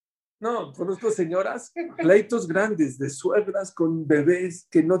 No, conozco señoras, pleitos grandes de suegras con bebés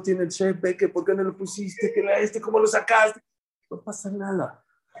que no tienen Chevy, que por qué no lo pusiste, que cómo lo sacaste. No pasa nada.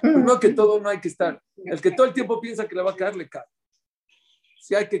 Primero que todo no hay que estar. El que todo el tiempo piensa que le va a caer, le cae.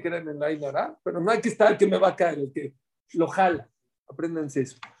 Sí hay que creer en la Ainara, pero no hay que estar el que me va a caer, el que lo jala. Apréndanse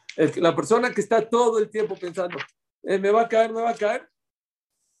eso. La persona que está todo el tiempo pensando, me va a caer,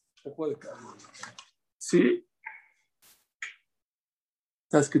 se puede caer. ¿Sí?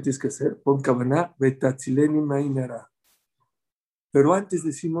 ¿Sabes qué tienes que hacer? Pon Kavaná, Betatzileni Mainara. Pero antes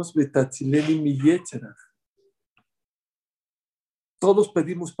decimos Betatzileni mi Yetzerah. Todos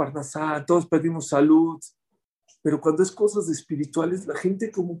pedimos parnasá, todos pedimos salud, pero cuando es cosas espirituales, la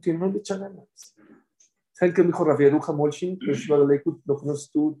gente como que no le echa ganas. ¿Saben qué dijo Rabbi Yeruja Molshin? Lo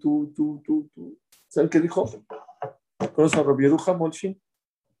conoces tú. ¿Saben qué dijo? ¿Conoces a Rabbi Yeruja Molshin?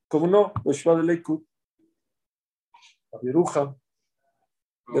 ¿Cómo no? Rabbi Yeruja,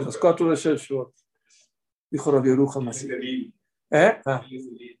 de los 4 de Sheshua. Dijo Rabbi Yeruja así.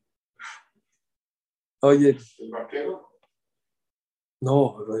 Oye. ¿El vaquero?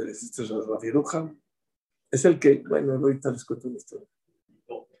 No, este es Rabbi Yeruja. Es el que, bueno, ahorita les cuento una historia.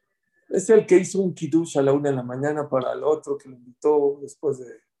 Es el que hizo un kiddush a la 1 de la mañana para el otro que lo invitó después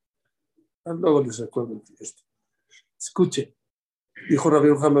de... Luego les recuerdo esto. Escuche, dijo Rabbi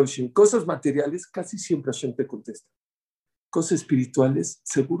Yeruja, cosas materiales casi siempre Hashem te contesta. Cosas espirituales,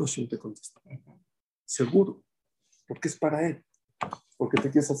 seguro Hashem te contesta. Seguro. Porque es para él. Porque te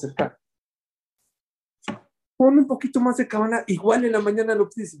quieres acercar. Pon un poquito más de cabana. Igual en la mañana lo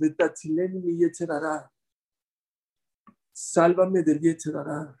que dice, de Tatzileni mi Yetzer Hara. Sálvame del Yetzer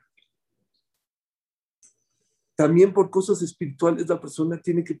Hara. También por cosas espirituales la persona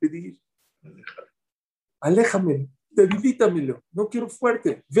tiene que pedir. Aléjame, debilítamelo. No quiero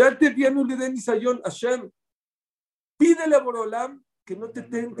fuerte. Véate bien un leden isayón, Hashem. Pídele a Borolam que no te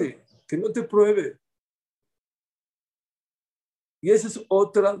tente, que no te pruebe. Y ese es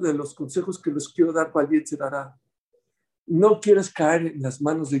otro de los consejos que les quiero dar para el Yetzer Hara. No quieres caer en las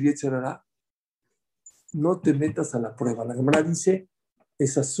manos del Yetzer Hara. No te metas a la prueba. La Gemara dice,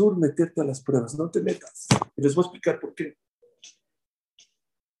 es azul meterte a las pruebas. No te metas. Y les voy a explicar por qué.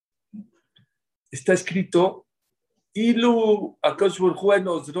 Está escrito, Ilu Akadosh Baruj Hu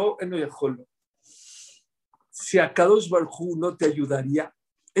enozro eno yacholo. Si Akadosh Baruj Hu no te ayudaría,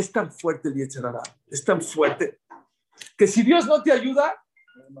 es tan fuerte el Yetzer Hara, es tan fuerte, que si Dios no te ayuda,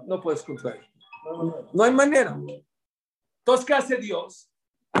 no puedes contra él. No hay manera. Entonces, ¿qué hace Dios?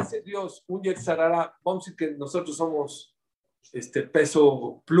 Hace Dios un Yetzer Hara, vamos a decir que nosotros somos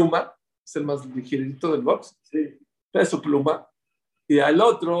peso pluma, es el más ligerito del box, sí. Peso pluma, y al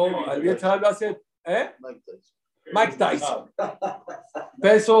otro, al Yetzer Hara lo hace, Mike Tyson.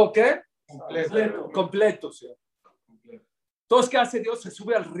 ¿Peso qué? Completo. ¿Sí? Entonces, ¿qué hace Dios? Se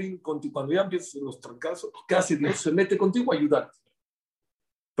sube al ring contigo. Cuando ya empiezan los trancazos, ¿qué hace Dios? Se mete contigo a ayudarte.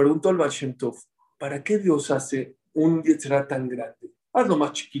 Preguntó al Baal Shem Tov, ¿para qué Dios hace un Yetzer Hara tan grande? Hazlo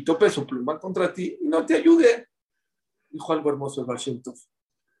más chiquito, peso pluma contra ti y no te ayude. Dijo algo hermoso el Baal Shem Tov.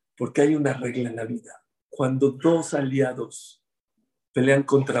 Porque hay una regla en la vida. Cuando dos aliados pelean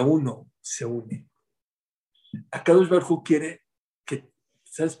contra uno, se unen. Akadosh Baruj Hu quiere que,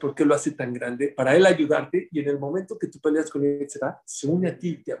 ¿sabes por qué lo hace tan grande? Para él ayudarte, y en el momento que tú peleas con él, se une a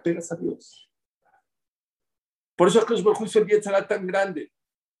ti, te apegas a Dios. Por eso Akadosh Baruj Hu hizo el Yetzer Hara tan grande.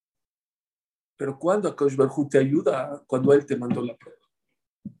 Pero cuando Akadosh Baruj Hu te ayuda, cuando él te mandó la prueba.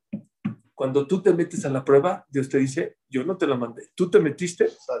 Cuando tú te metes a la prueba, Dios te dice, yo no te la mandé. Tú te metiste,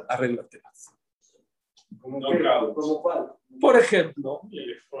 arréglatelas. Por ejemplo,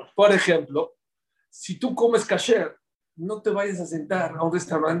 si tú comes kasher, no te vayas a sentar a un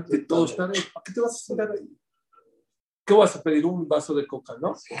restaurante, todo está ahí. ¿Para qué te vas a sentar ahí? ¿Qué vas a pedir? Un vaso de coca,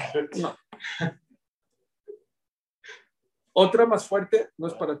 ¿no? No. Otra más fuerte, no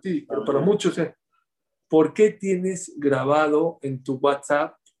es para ti, pero para muchos. ¿Por qué tienes grabado en tu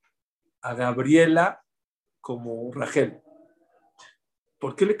WhatsApp a Gabriela como Rachel?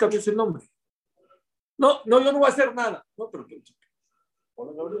 ¿Por qué le cambias el nombre? No, yo no voy a hacer nada. No, pero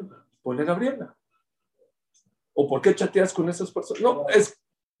ponle Gabriela. ¿O por qué chateas con esas personas? No,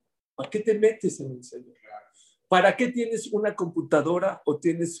 ¿para qué te metes en el celular? ¿Para qué tienes una computadora o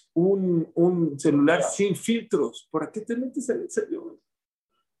tienes un celular sin filtros? ¿Para qué te metes en el celular?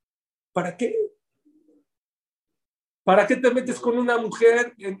 ¿Para qué? ¿Para qué te metes con una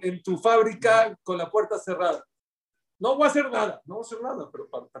mujer en tu fábrica con la puerta cerrada? No voy a hacer nada, pero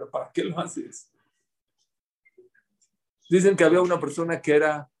 ¿para qué lo haces? Dicen que había una persona que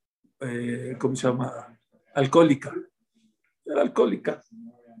era, ¿cómo se llama? Alcohólica. Era alcohólica.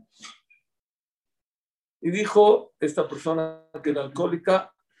 Y dijo, esta persona que era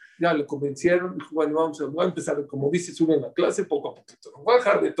alcohólica, ya le convencieron, dijo, bueno, voy a empezar, como dice, sube en la clase poco a poquito. No voy a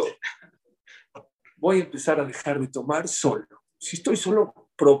dejar de todo. Voy a empezar a dejar de tomar solo. Si estoy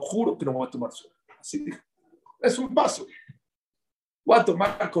solo, procuro que no voy a tomar solo. Así dijo. Es un paso. voy a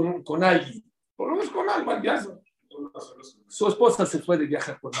tomar con alguien, por lo menos con alguien, ya. Su esposa se fue de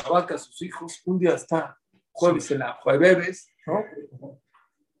viaje con la vaca, sus hijos, un día está jueves en la jueves, ¿no?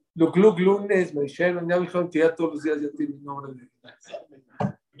 Los lunes me dijeron que ya todos los días ya tiene un nombre de...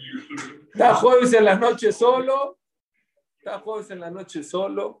 Está jueves en la noche solo,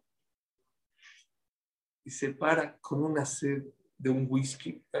 y se para con una sed de un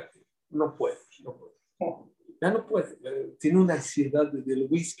whisky. No puede. Ya no puede. Tiene una ansiedad del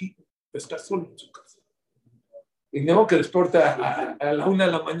whisky, pero está solo en su casa. Y no que desporta a la 1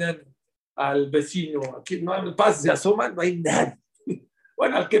 de la mañana al vecino, aquí no pase, se asoma, no hay nadie.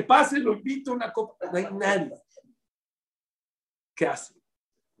 Bueno, al que pase lo invito a una copa, no hay nadie. ¿Qué hace?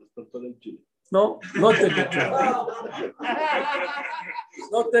 No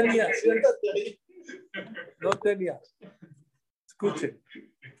tenía. No tenía.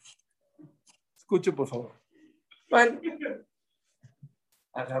 Escuche, por favor. Bueno,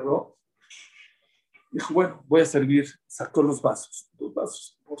 agarró. Dijo, bueno, voy a servir. Sacó los vasos,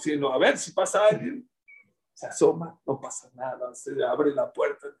 por si no, a ver si pasa alguien. Se asoma, no pasa nada, se abre la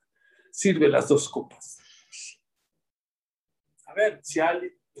puerta, sirve las 2 copas. A ver si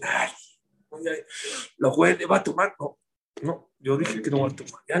alguien, lo huele, va a tomar. No, yo dije que no va a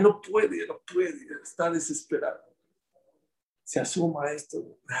tomar. Ya no puede, está desesperado. Se asoma a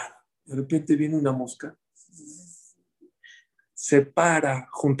esto, nada. De repente viene una mosca, se para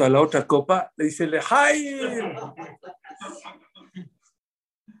junto a la otra copa, le dice, ¡Lejaim!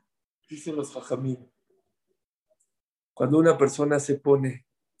 Dicen los jajamín, cuando una persona se pone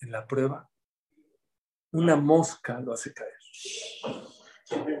en la prueba, una mosca lo hace caer.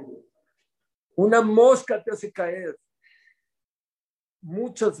 Una mosca te hace caer.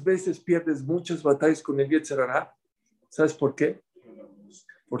 Muchas veces pierdes muchas batallas con el Yetzer Hara. ¿Sabes por qué?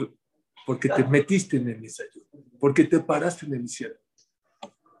 Porque te metiste en el misayón, porque te paraste en el misayón.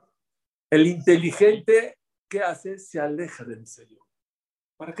 El inteligente, ¿qué hace? Se aleja del misayón.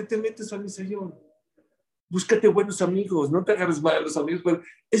 ¿Para qué te metes al misayón? Búscate buenos amigos, no te agarres mal a los amigos, pero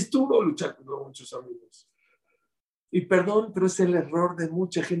es duro luchar con muchos amigos. Y perdón, pero es el error de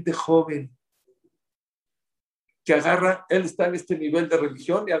mucha gente joven que agarra, él está en este nivel de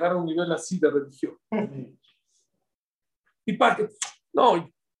religión y agarra un nivel así de religión. Y para que,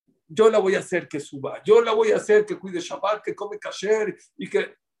 no, yo la voy a hacer que suba, yo la voy a hacer que cuide Shabbat, que come kasher y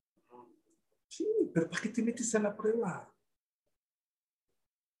que... Sí, pero ¿para qué te metes a la prueba?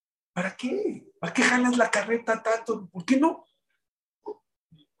 ¿Para qué? ¿Para qué jalas la carreta tanto? ¿Por qué no?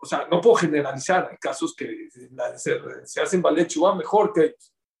 O sea, no puedo generalizar, hay casos que se hacen ballet chubá mejor que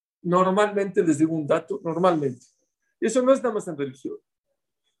ellos. Normalmente, les digo un dato, normalmente. Y eso no es nada más en religión.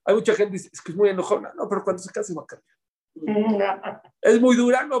 Hay mucha gente que dice, es que es muy enojona. No, pero cuando se case va a cambiar. Es muy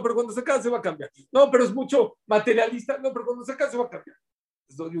dura, no, pero cuando se case va a cambiar. No, pero es mucho materialista, no, pero cuando se case va a cambiar.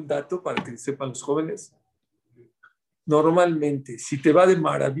 Les doy un dato para que sepan los jóvenes. Normalmente, si te va de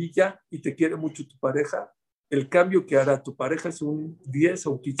maravilla y te quiere mucho tu pareja, el cambio que hará tu pareja es un 10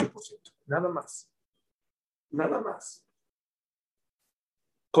 o un 15%. Nada más. Nada más.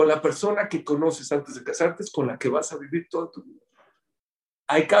 Con la persona que conoces antes de casarte es con la que vas a vivir toda tu vida.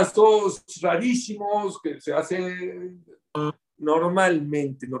 Hay casos rarísimos que se hacen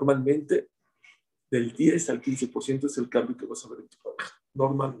normalmente, del 10 al 15% es el cambio que vas a ver en tu pareja.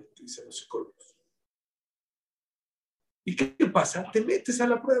 Normalmente, dicen los psicólogos. ¿Y qué pasa? Te metes a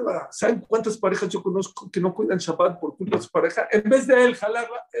la prueba. ¿Saben cuántas parejas yo conozco que no cuidan Shabbat por culpa de su pareja? En vez de él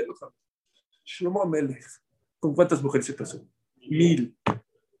jalarla, él lo jala. Shlomo Amelech. ¿Con cuántas mujeres se casó? 1000.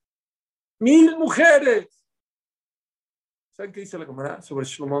 1000 mujeres. ¿Saben qué dice la Gemara sobre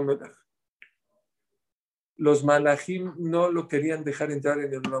Shlomo Amelech? Los malachim no lo querían dejar entrar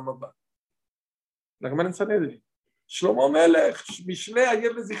en el Olam Haba. La Gemara en Sanedrin. Shlomo Amelech. Mishle,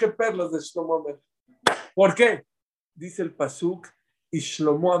 ayer les dije perlas de Shlomo Amelech. ¿Por qué? Dice el Pasuk, y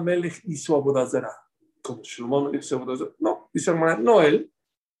Shlomo Amelech hizo Avodah Zarah. ¿Como Shlomo Amelech hizo Avodah Zarah? No, dice el hermano, no él,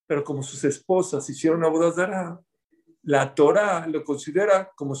 pero como sus esposas hicieron Avodah Zarah, la Torah lo considera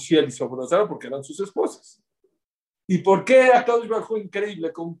como si él hizo Avodah Zarah porque eran sus esposas. ¿Y por qué Akadosh Baruj Hu,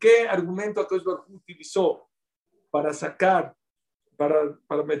 increíble? ¿Con qué argumento Akadosh Baruj Hu utilizó para sacar,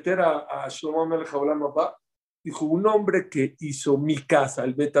 para meter a Shlomo Amelech a Olam Haba? Dijo, un hombre que hizo mi casa,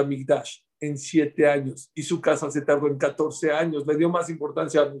 el Bet Hamikdash, en 7 años, y su casa se tardó en 14 años, le dio más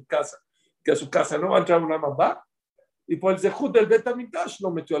importancia a mi casa que a su casa, no va a entrar a Olam Haba, y por el Zehut del Bet Hamikdash lo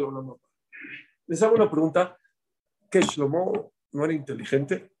metió al Olam Haba. Les hago una pregunta, ¿qué Shlomo no era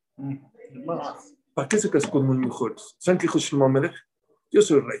inteligente? ¿Para qué se casó con muy mejores? ¿Saben qué dijo Shlomo Amelech? Yo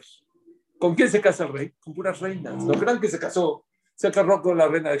soy rey. ¿Con quién se casa el rey? Con puras reinas. No crean que se casó Se casó con la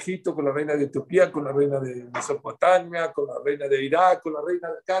reina de Egipto, con la reina de Etiopía, con la reina de Mesopotamia, con la reina de Irak, con la reina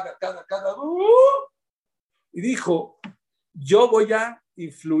de cada. Y dijo, yo voy a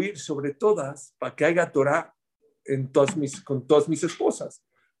influir sobre todas para que haya Torah con todas mis esposas.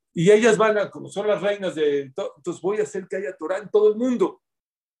 Y ellas van a, como son las reinas entonces voy a hacer que haya Torah en todo el mundo.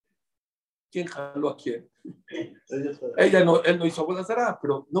 ¿Quién jaló a quién? Él no hizo Avodah Zará,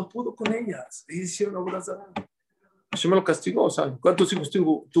 pero no pudo con ellas. Ellas hicieron Avodah Zará. Hashem lo castigó, ¿saben? ¿Cuántos hijos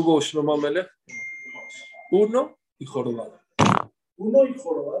tuvo Shlomo Melech? 1 y Jorobab. ¿Uno y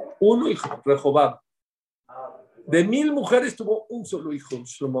Jorobab? 1 y Rehobab. De 1000 mujeres tuvo un solo hijo,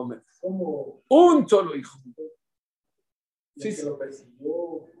 Shlomo Melech. ¿Cómo? Un solo hijo. Sí, se lo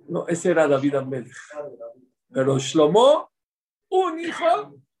persiguió. No, ese era David Amelech. Pero Shlomo, un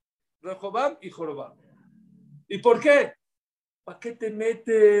hijo, Rehobab y Jorobab. ¿Y por qué? ¿Para qué te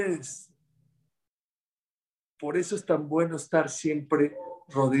metes? Por eso es tan bueno estar siempre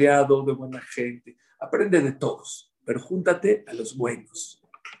rodeado de buena gente. Aprende de todos, pero júntate a los buenos.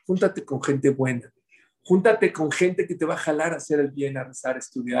 Júntate con gente buena. Júntate con gente que te va a jalar a hacer el bien, a rezar, a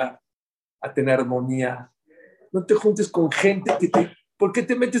estudiar, a tener armonía. No te juntes con gente ¿Por qué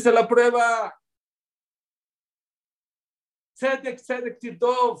te metes a la prueba? Tzedek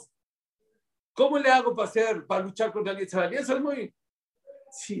Tirdov. ¿Cómo le hago para luchar contra el Yetzirah? El Yetzirah es muy...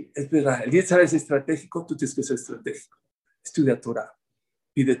 Sí, es verdad. El Yetzirah es estratégico, tú tienes que ser estratégico. Estudia Torah,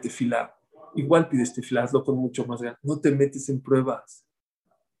 pide tefilá. Igual pides tefilá, hazlo con mucho más ganas. No te metes en pruebas.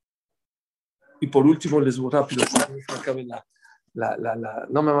 Y por último, les voy rápido.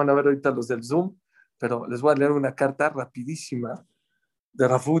 No me van a ver ahorita los del Zoom, pero les voy a leer una carta rapidísima de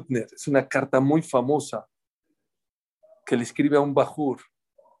Rav Hutner. Es una carta muy famosa que le escribe a un bajur.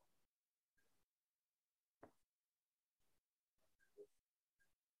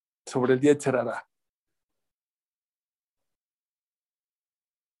 Sobre el Yetzer Hara.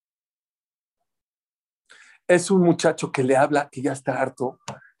 Es un muchacho que le habla, que ya está harto,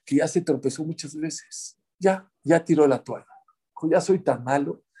 que ya se tropezó muchas veces. Ya tiró la toalla. Ya soy tan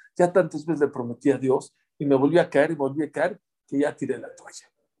malo, ya tantas veces le prometí a Dios y me volví a caer, que ya tiré la toalla.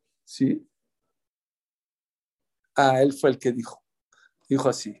 ¿Sí? Él fue el que dijo. Dijo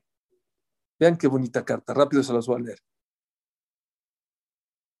así. Vean qué bonita carta, rápido se las voy a leer.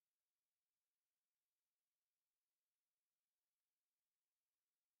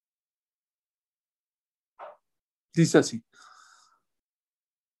 Dice así.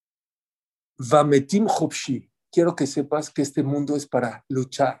 Vametim Chopshi. Quiero que sepas que este mundo es para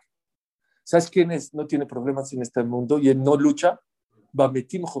luchar. ¿Sabes quién no tiene problemas en este mundo y él no lucha?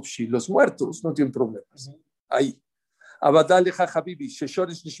 Vametim Chopshi. Los muertos no tienen problemas. Ahí. Abadaleja Habibi.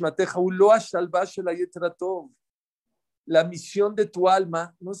 Sheshores Nishmateja Uloa Shalva Shel Yetzer Tov. La misión de tu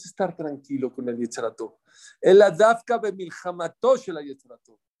alma no es estar tranquilo con el Yetzer Tov. El Adafka Bemilchamato Shel Yetzer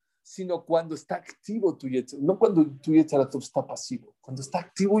Tov. Sino cuando está activo tu Yetzer, no cuando tu Yetzer Tov está pasivo, cuando está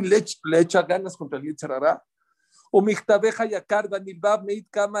activo y le echa ganas contra el Yetzer Hara. O Michtabeja Yakar Danilbab Meit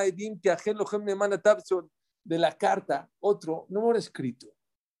Kama Edim que Ajen Lohem Neman Atabson de la carta, otro, no lo he escrito.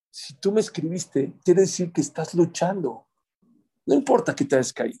 Si tú me escribiste, quiere decir que estás luchando. No importa que te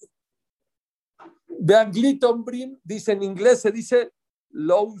hayas caído. Beanglit Ombrim dice en inglés, se dice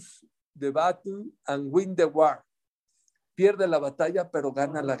lose the battle and win the war. Pierde la batalla, pero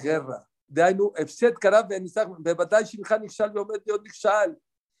gana la guerra.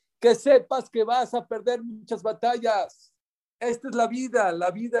 Que sepas que vas a perder muchas batallas. Esta es la vida. La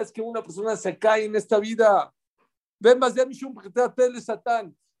vida es que una persona se cae en esta vida.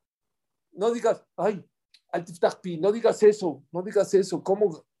 Satán. No digas, ay, no digas eso, no digas eso.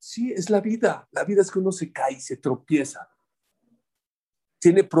 ¿Cómo? Sí, es la vida. La vida es que uno se cae, se tropieza.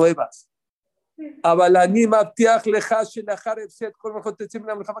 Tiene pruebas.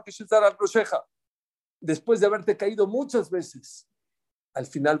 Después de haberte caído muchas veces, al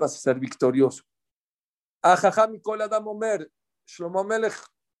final vas a ser victorioso. Shlomo Amelech,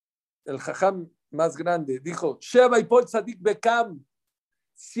 el jajam más grande, dijo, Sheva y Pol Tzadik Bekam,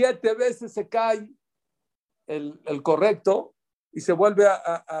 7 veces se cae el correcto y se vuelve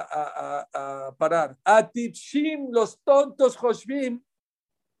a parar. Atipshim, los tontos Joshvim,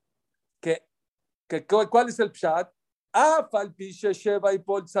 ¿cuál es el pshat?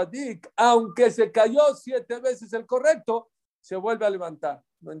 Aunque se cayó 7 veces el correcto, se vuelve a levantar.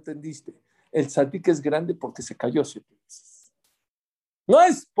 No entendiste. El tzadik es grande porque se cayó 7 veces. No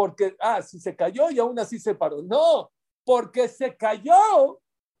es porque, si se cayó y aún así se paró. No, porque se cayó,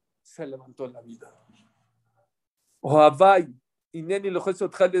 se levantó en la vida. Ohavai, הנני לוחץ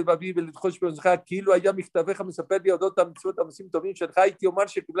אותך לבבי ולדחוש בעונך, כאילו היה מכתבך מספר לי אודות המצוות המעשים טובים שלך, הייתי אומר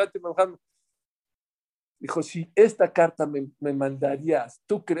שקיבלתי ממך. Dijo, si esta carta me mandarías,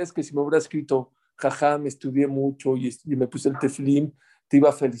 ¿tú crees que si me hubiera escrito, jaja, me estudié mucho y me puse el tefilín, te iba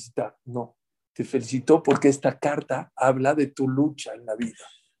a felicitar? No, te felicito porque esta carta habla de tu lucha en la vida.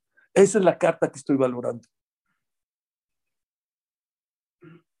 Esa es la carta que estoy valorando.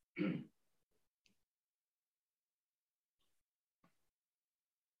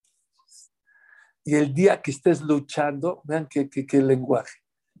 Y el día que estés luchando, vean qué lenguaje.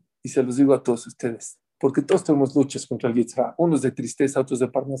 Y se los digo a todos ustedes, porque todos tenemos luchas contra el Yitzhak, unos de tristeza, otros de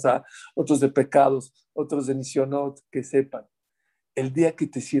parnasá, otros de pecados, otros de nisionot, que sepan. El día que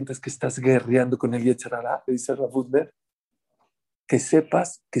te sientas que estás guerreando con el Yetzirah, le dice Rav Hutner, que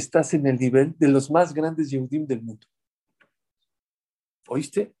sepas que estás en el nivel de los más grandes Yehudim del mundo.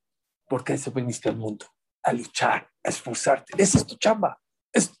 ¿Oíste? Porque a eso viniste al mundo, a luchar, a esforzarte. Esa es tu chamba,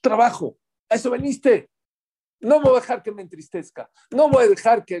 es tu trabajo, a eso viniste. No voy a dejar que me entristezca, no voy a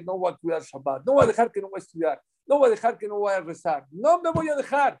dejar que no voy a cuidar Shabbat, no voy a dejar que no voy a estudiar, no voy a dejar que no voy a rezar, no me voy a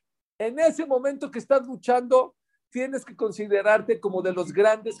dejar. En ese momento que estás luchando, tienes que considerarte como de los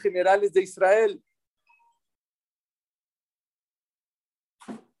grandes generales de Israel.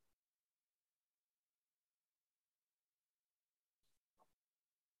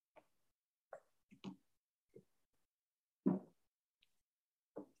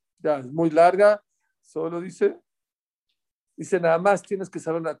 Ya, es muy larga, solo dice nada más tienes que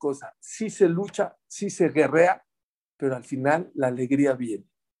saber una cosa, sí se lucha, sí se guerrea, pero al final la alegría viene.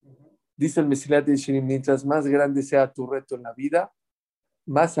 Dice el Mesilat Yesharim, mientras más grande sea tu reto en la vida,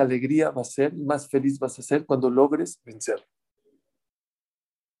 más alegría va a ser, más feliz vas a ser cuando logres vencer.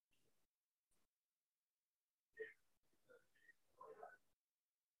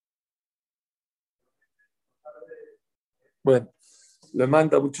 Bueno, le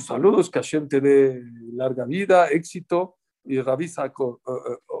manda muchos saludos, que Hashem te dé larga vida, éxito y Rabisa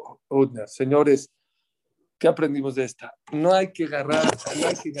Odner. Señores, ¿qué aprendimos de esta? No hay que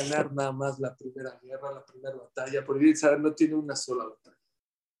ganar nada más la primera guerra, la primera batalla, porque Israel no tiene una sola batalla,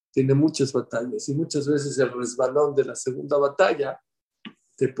 tiene muchas batallas y muchas veces el resbalón de la segunda batalla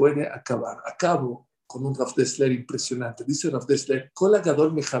te puede acabar. Acabo con un Rav Dessler impresionante. Dice Rav Dessler, Kol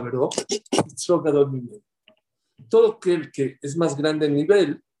Gadol Mejaveró, Yitzro Gadol Mimeno. Todo aquel que es más grande en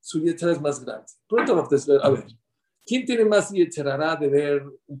nivel, su yetzerá es más grande. Pronto Rav Dessler, a ver, ¿quién tiene más yetzerá de ver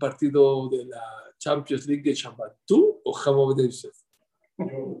un partido de la Champions League de Shabbat? ¿Tú o Jamón de Yosef?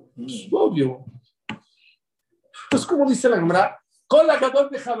 Obvio. Pues como dice la Gemara, con la Gadol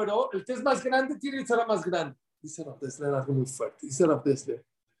de Javeró, el que es más grande tiene yetzerá más grande. Dice Rav Dessler algo muy fuerte. Dice Rav Dessler,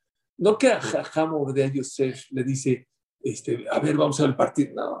 no que a Jamón de Yosef le dice, a ver, vamos a ver el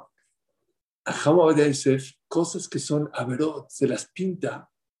partido. No. A Jamón de Yosef, cosas que son averot, se las pinta,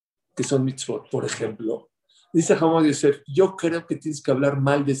 que son mitzvot, por ejemplo. Dice Jamón de Yosef, yo creo que tienes que hablar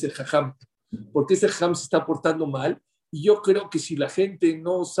mal de ese jajam, porque ese jajam se está portando mal, y yo creo que si la gente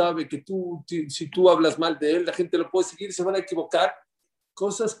no sabe que si tú hablas mal de él, la gente lo puede seguir y se van a equivocar.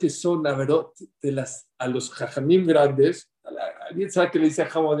 Cosas que son averot a los jajamim grandes, alguien sabe que le dice a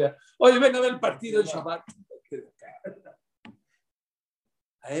Jamón de, oye, ven a ver el partido en Shabbat.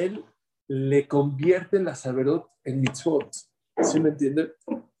 A él le convierten las averot en mitzvot. ¿Sí me entienden?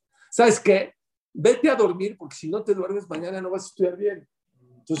 ¿Sabes qué? Vete a dormir, porque si no te duermes mañana no vas a estudiar bien.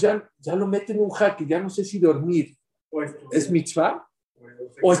 Entonces ya lo meten en un jaque, ya no sé si dormir es mitzvah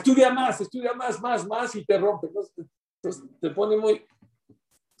o estudia más y te rompe. Entonces te pone muy...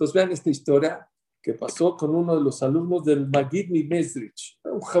 Entonces vean esta historia que pasó con uno de los alumnos del Magid Mimesrich,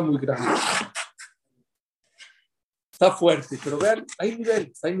 un jajam muy grande. Está fuerte, pero vean, hay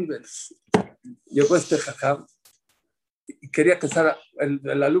niveles. Llegó este jajam y quería casar,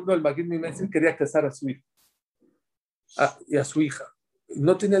 el alumno del Magid Mimesrich quería casar a su hijo y a su hija.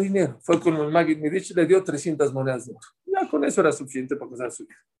 No tenía dinero, fue con el Magid Mimesrich, le dio 300 monedas de oro. Ya con eso era suficiente para casar a su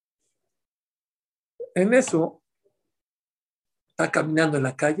hija. En eso, está caminando en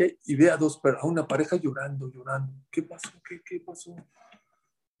la calle y ve a una pareja llorando. ¿Qué pasó? ¿Qué pasó?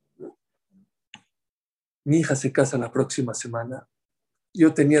 Mi hija se casa la próxima semana.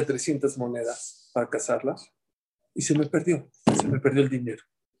 Yo tenía 300 monedas para casarlas y se me perdió el dinero.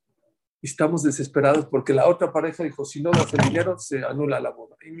 Y estamos desesperados porque la otra pareja dijo, si no das el dinero, se anula la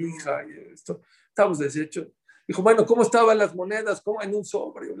boda. Y mi hija, y esto, estamos deshechos. Dijo, bueno, ¿cómo estaban las monedas? ¿Cómo en un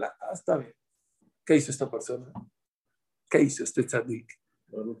sobre? Está bien. ¿Qué hizo esta persona? ¿Qué hizo este tzadik?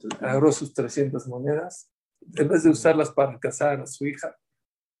 Agarró sus 300 monedas, en vez de usarlas para casar a su hija,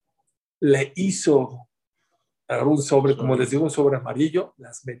 agarró un sobre, como les digo, un sobre amarillo,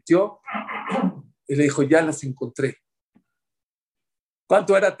 las metió y le dijo, ya las encontré.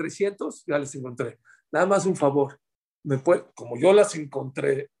 ¿Cuánto era? 300, ya las encontré. Nada más un favor, como yo las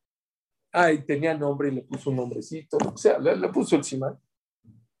encontré, Y tenía nombre y le puso un nombrecito. O sea, le puso el simán.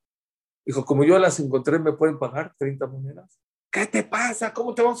 Dijo, como yo las encontré, ¿me pueden pagar 30 monedas? ¿Qué te pasa?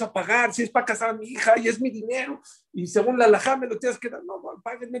 ¿Cómo te vamos a pagar? Si es para casar a mi hija y es mi dinero. Y según la alajá me lo tienes que dar. No,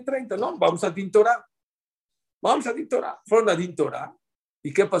 páguenme 30. No, vamos a Dintorá. Vamos a Dintorá. Fueron a Dintorá.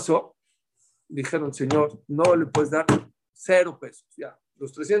 ¿Y qué pasó? Dijeron, señor, no le puedes dar 0 pesos. Ya,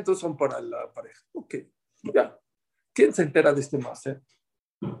 los 300 son para la pareja. Ok, ya. ¿Quién se entera de este máster?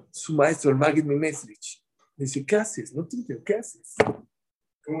 Su maestro, el Magid Mimesrich. Le dice, ¿qué haces? No te entiendo, ¿qué haces?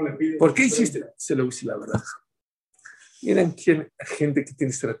 ¿Cómo le pides? ¿Por qué hiciste? Se lo hice la verdad. Miren gente que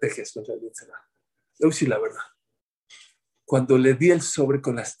tiene estrategias contra el Yetzirah. Le hice la verdad. Cuando le di el sobre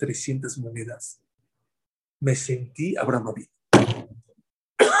con las 300 monedas, me sentí Abraham Avinu.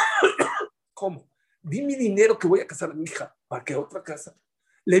 ¿Cómo? Di mi dinero que voy a casar a mi hija. ¿Para qué otra casa?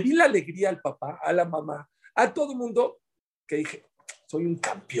 Le vi la alegría al papá, a la mamá, a todo el mundo, que dije, soy un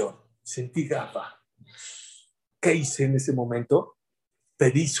campeón. Sentí gaba. ¿Qué hice en ese momento?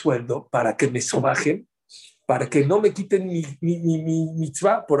 Pedí sueldo para que me sobajen, para que no me quiten mi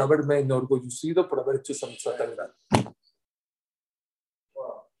mitzvah por haberme enorgullecido, por haber hecho esa mitzvah tan grande.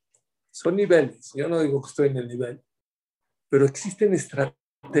 Son niveles. Yo no digo que estoy en el nivel, pero existen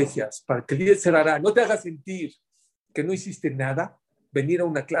estrategias para que el Yetzirah no te haga sentir que no hiciste nada, venir a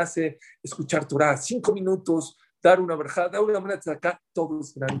una clase, escuchar Torah 5 minutos, dar una verjada, dar una manera de acá, todo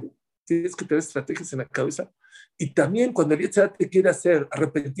es grande. Tienes que tener estrategias en la cabeza. Y también cuando el Yetzirah te quiere hacer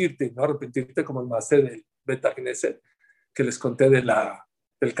arrepentirte, no arrepentirte como el maaseh del Beta Knesset, que les conté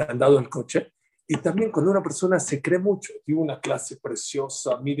del candado del coche. Y también cuando una persona se cree mucho, dio una clase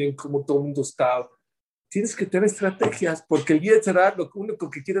preciosa, miren cómo todo el mundo está. Tienes que tener estrategias, porque el Yetzirah lo único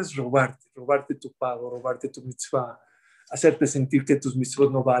que quiere es robarte tu pago, robarte tu mitzvah, hacerte sentir que tus mitzvot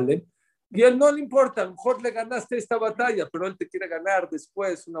no valen. Y a él no le importa, a lo mejor le ganaste esta batalla, pero él te quiere ganar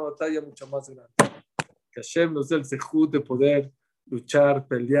después una batalla mucho más grande. Que Hashem nos dé el zehut de poder luchar,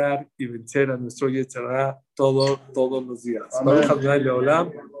 pelear y vencer a nuestro Yetzirah todos los días.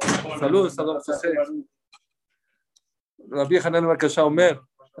 Saludos a don José. La vieja Nana Kasha Omer.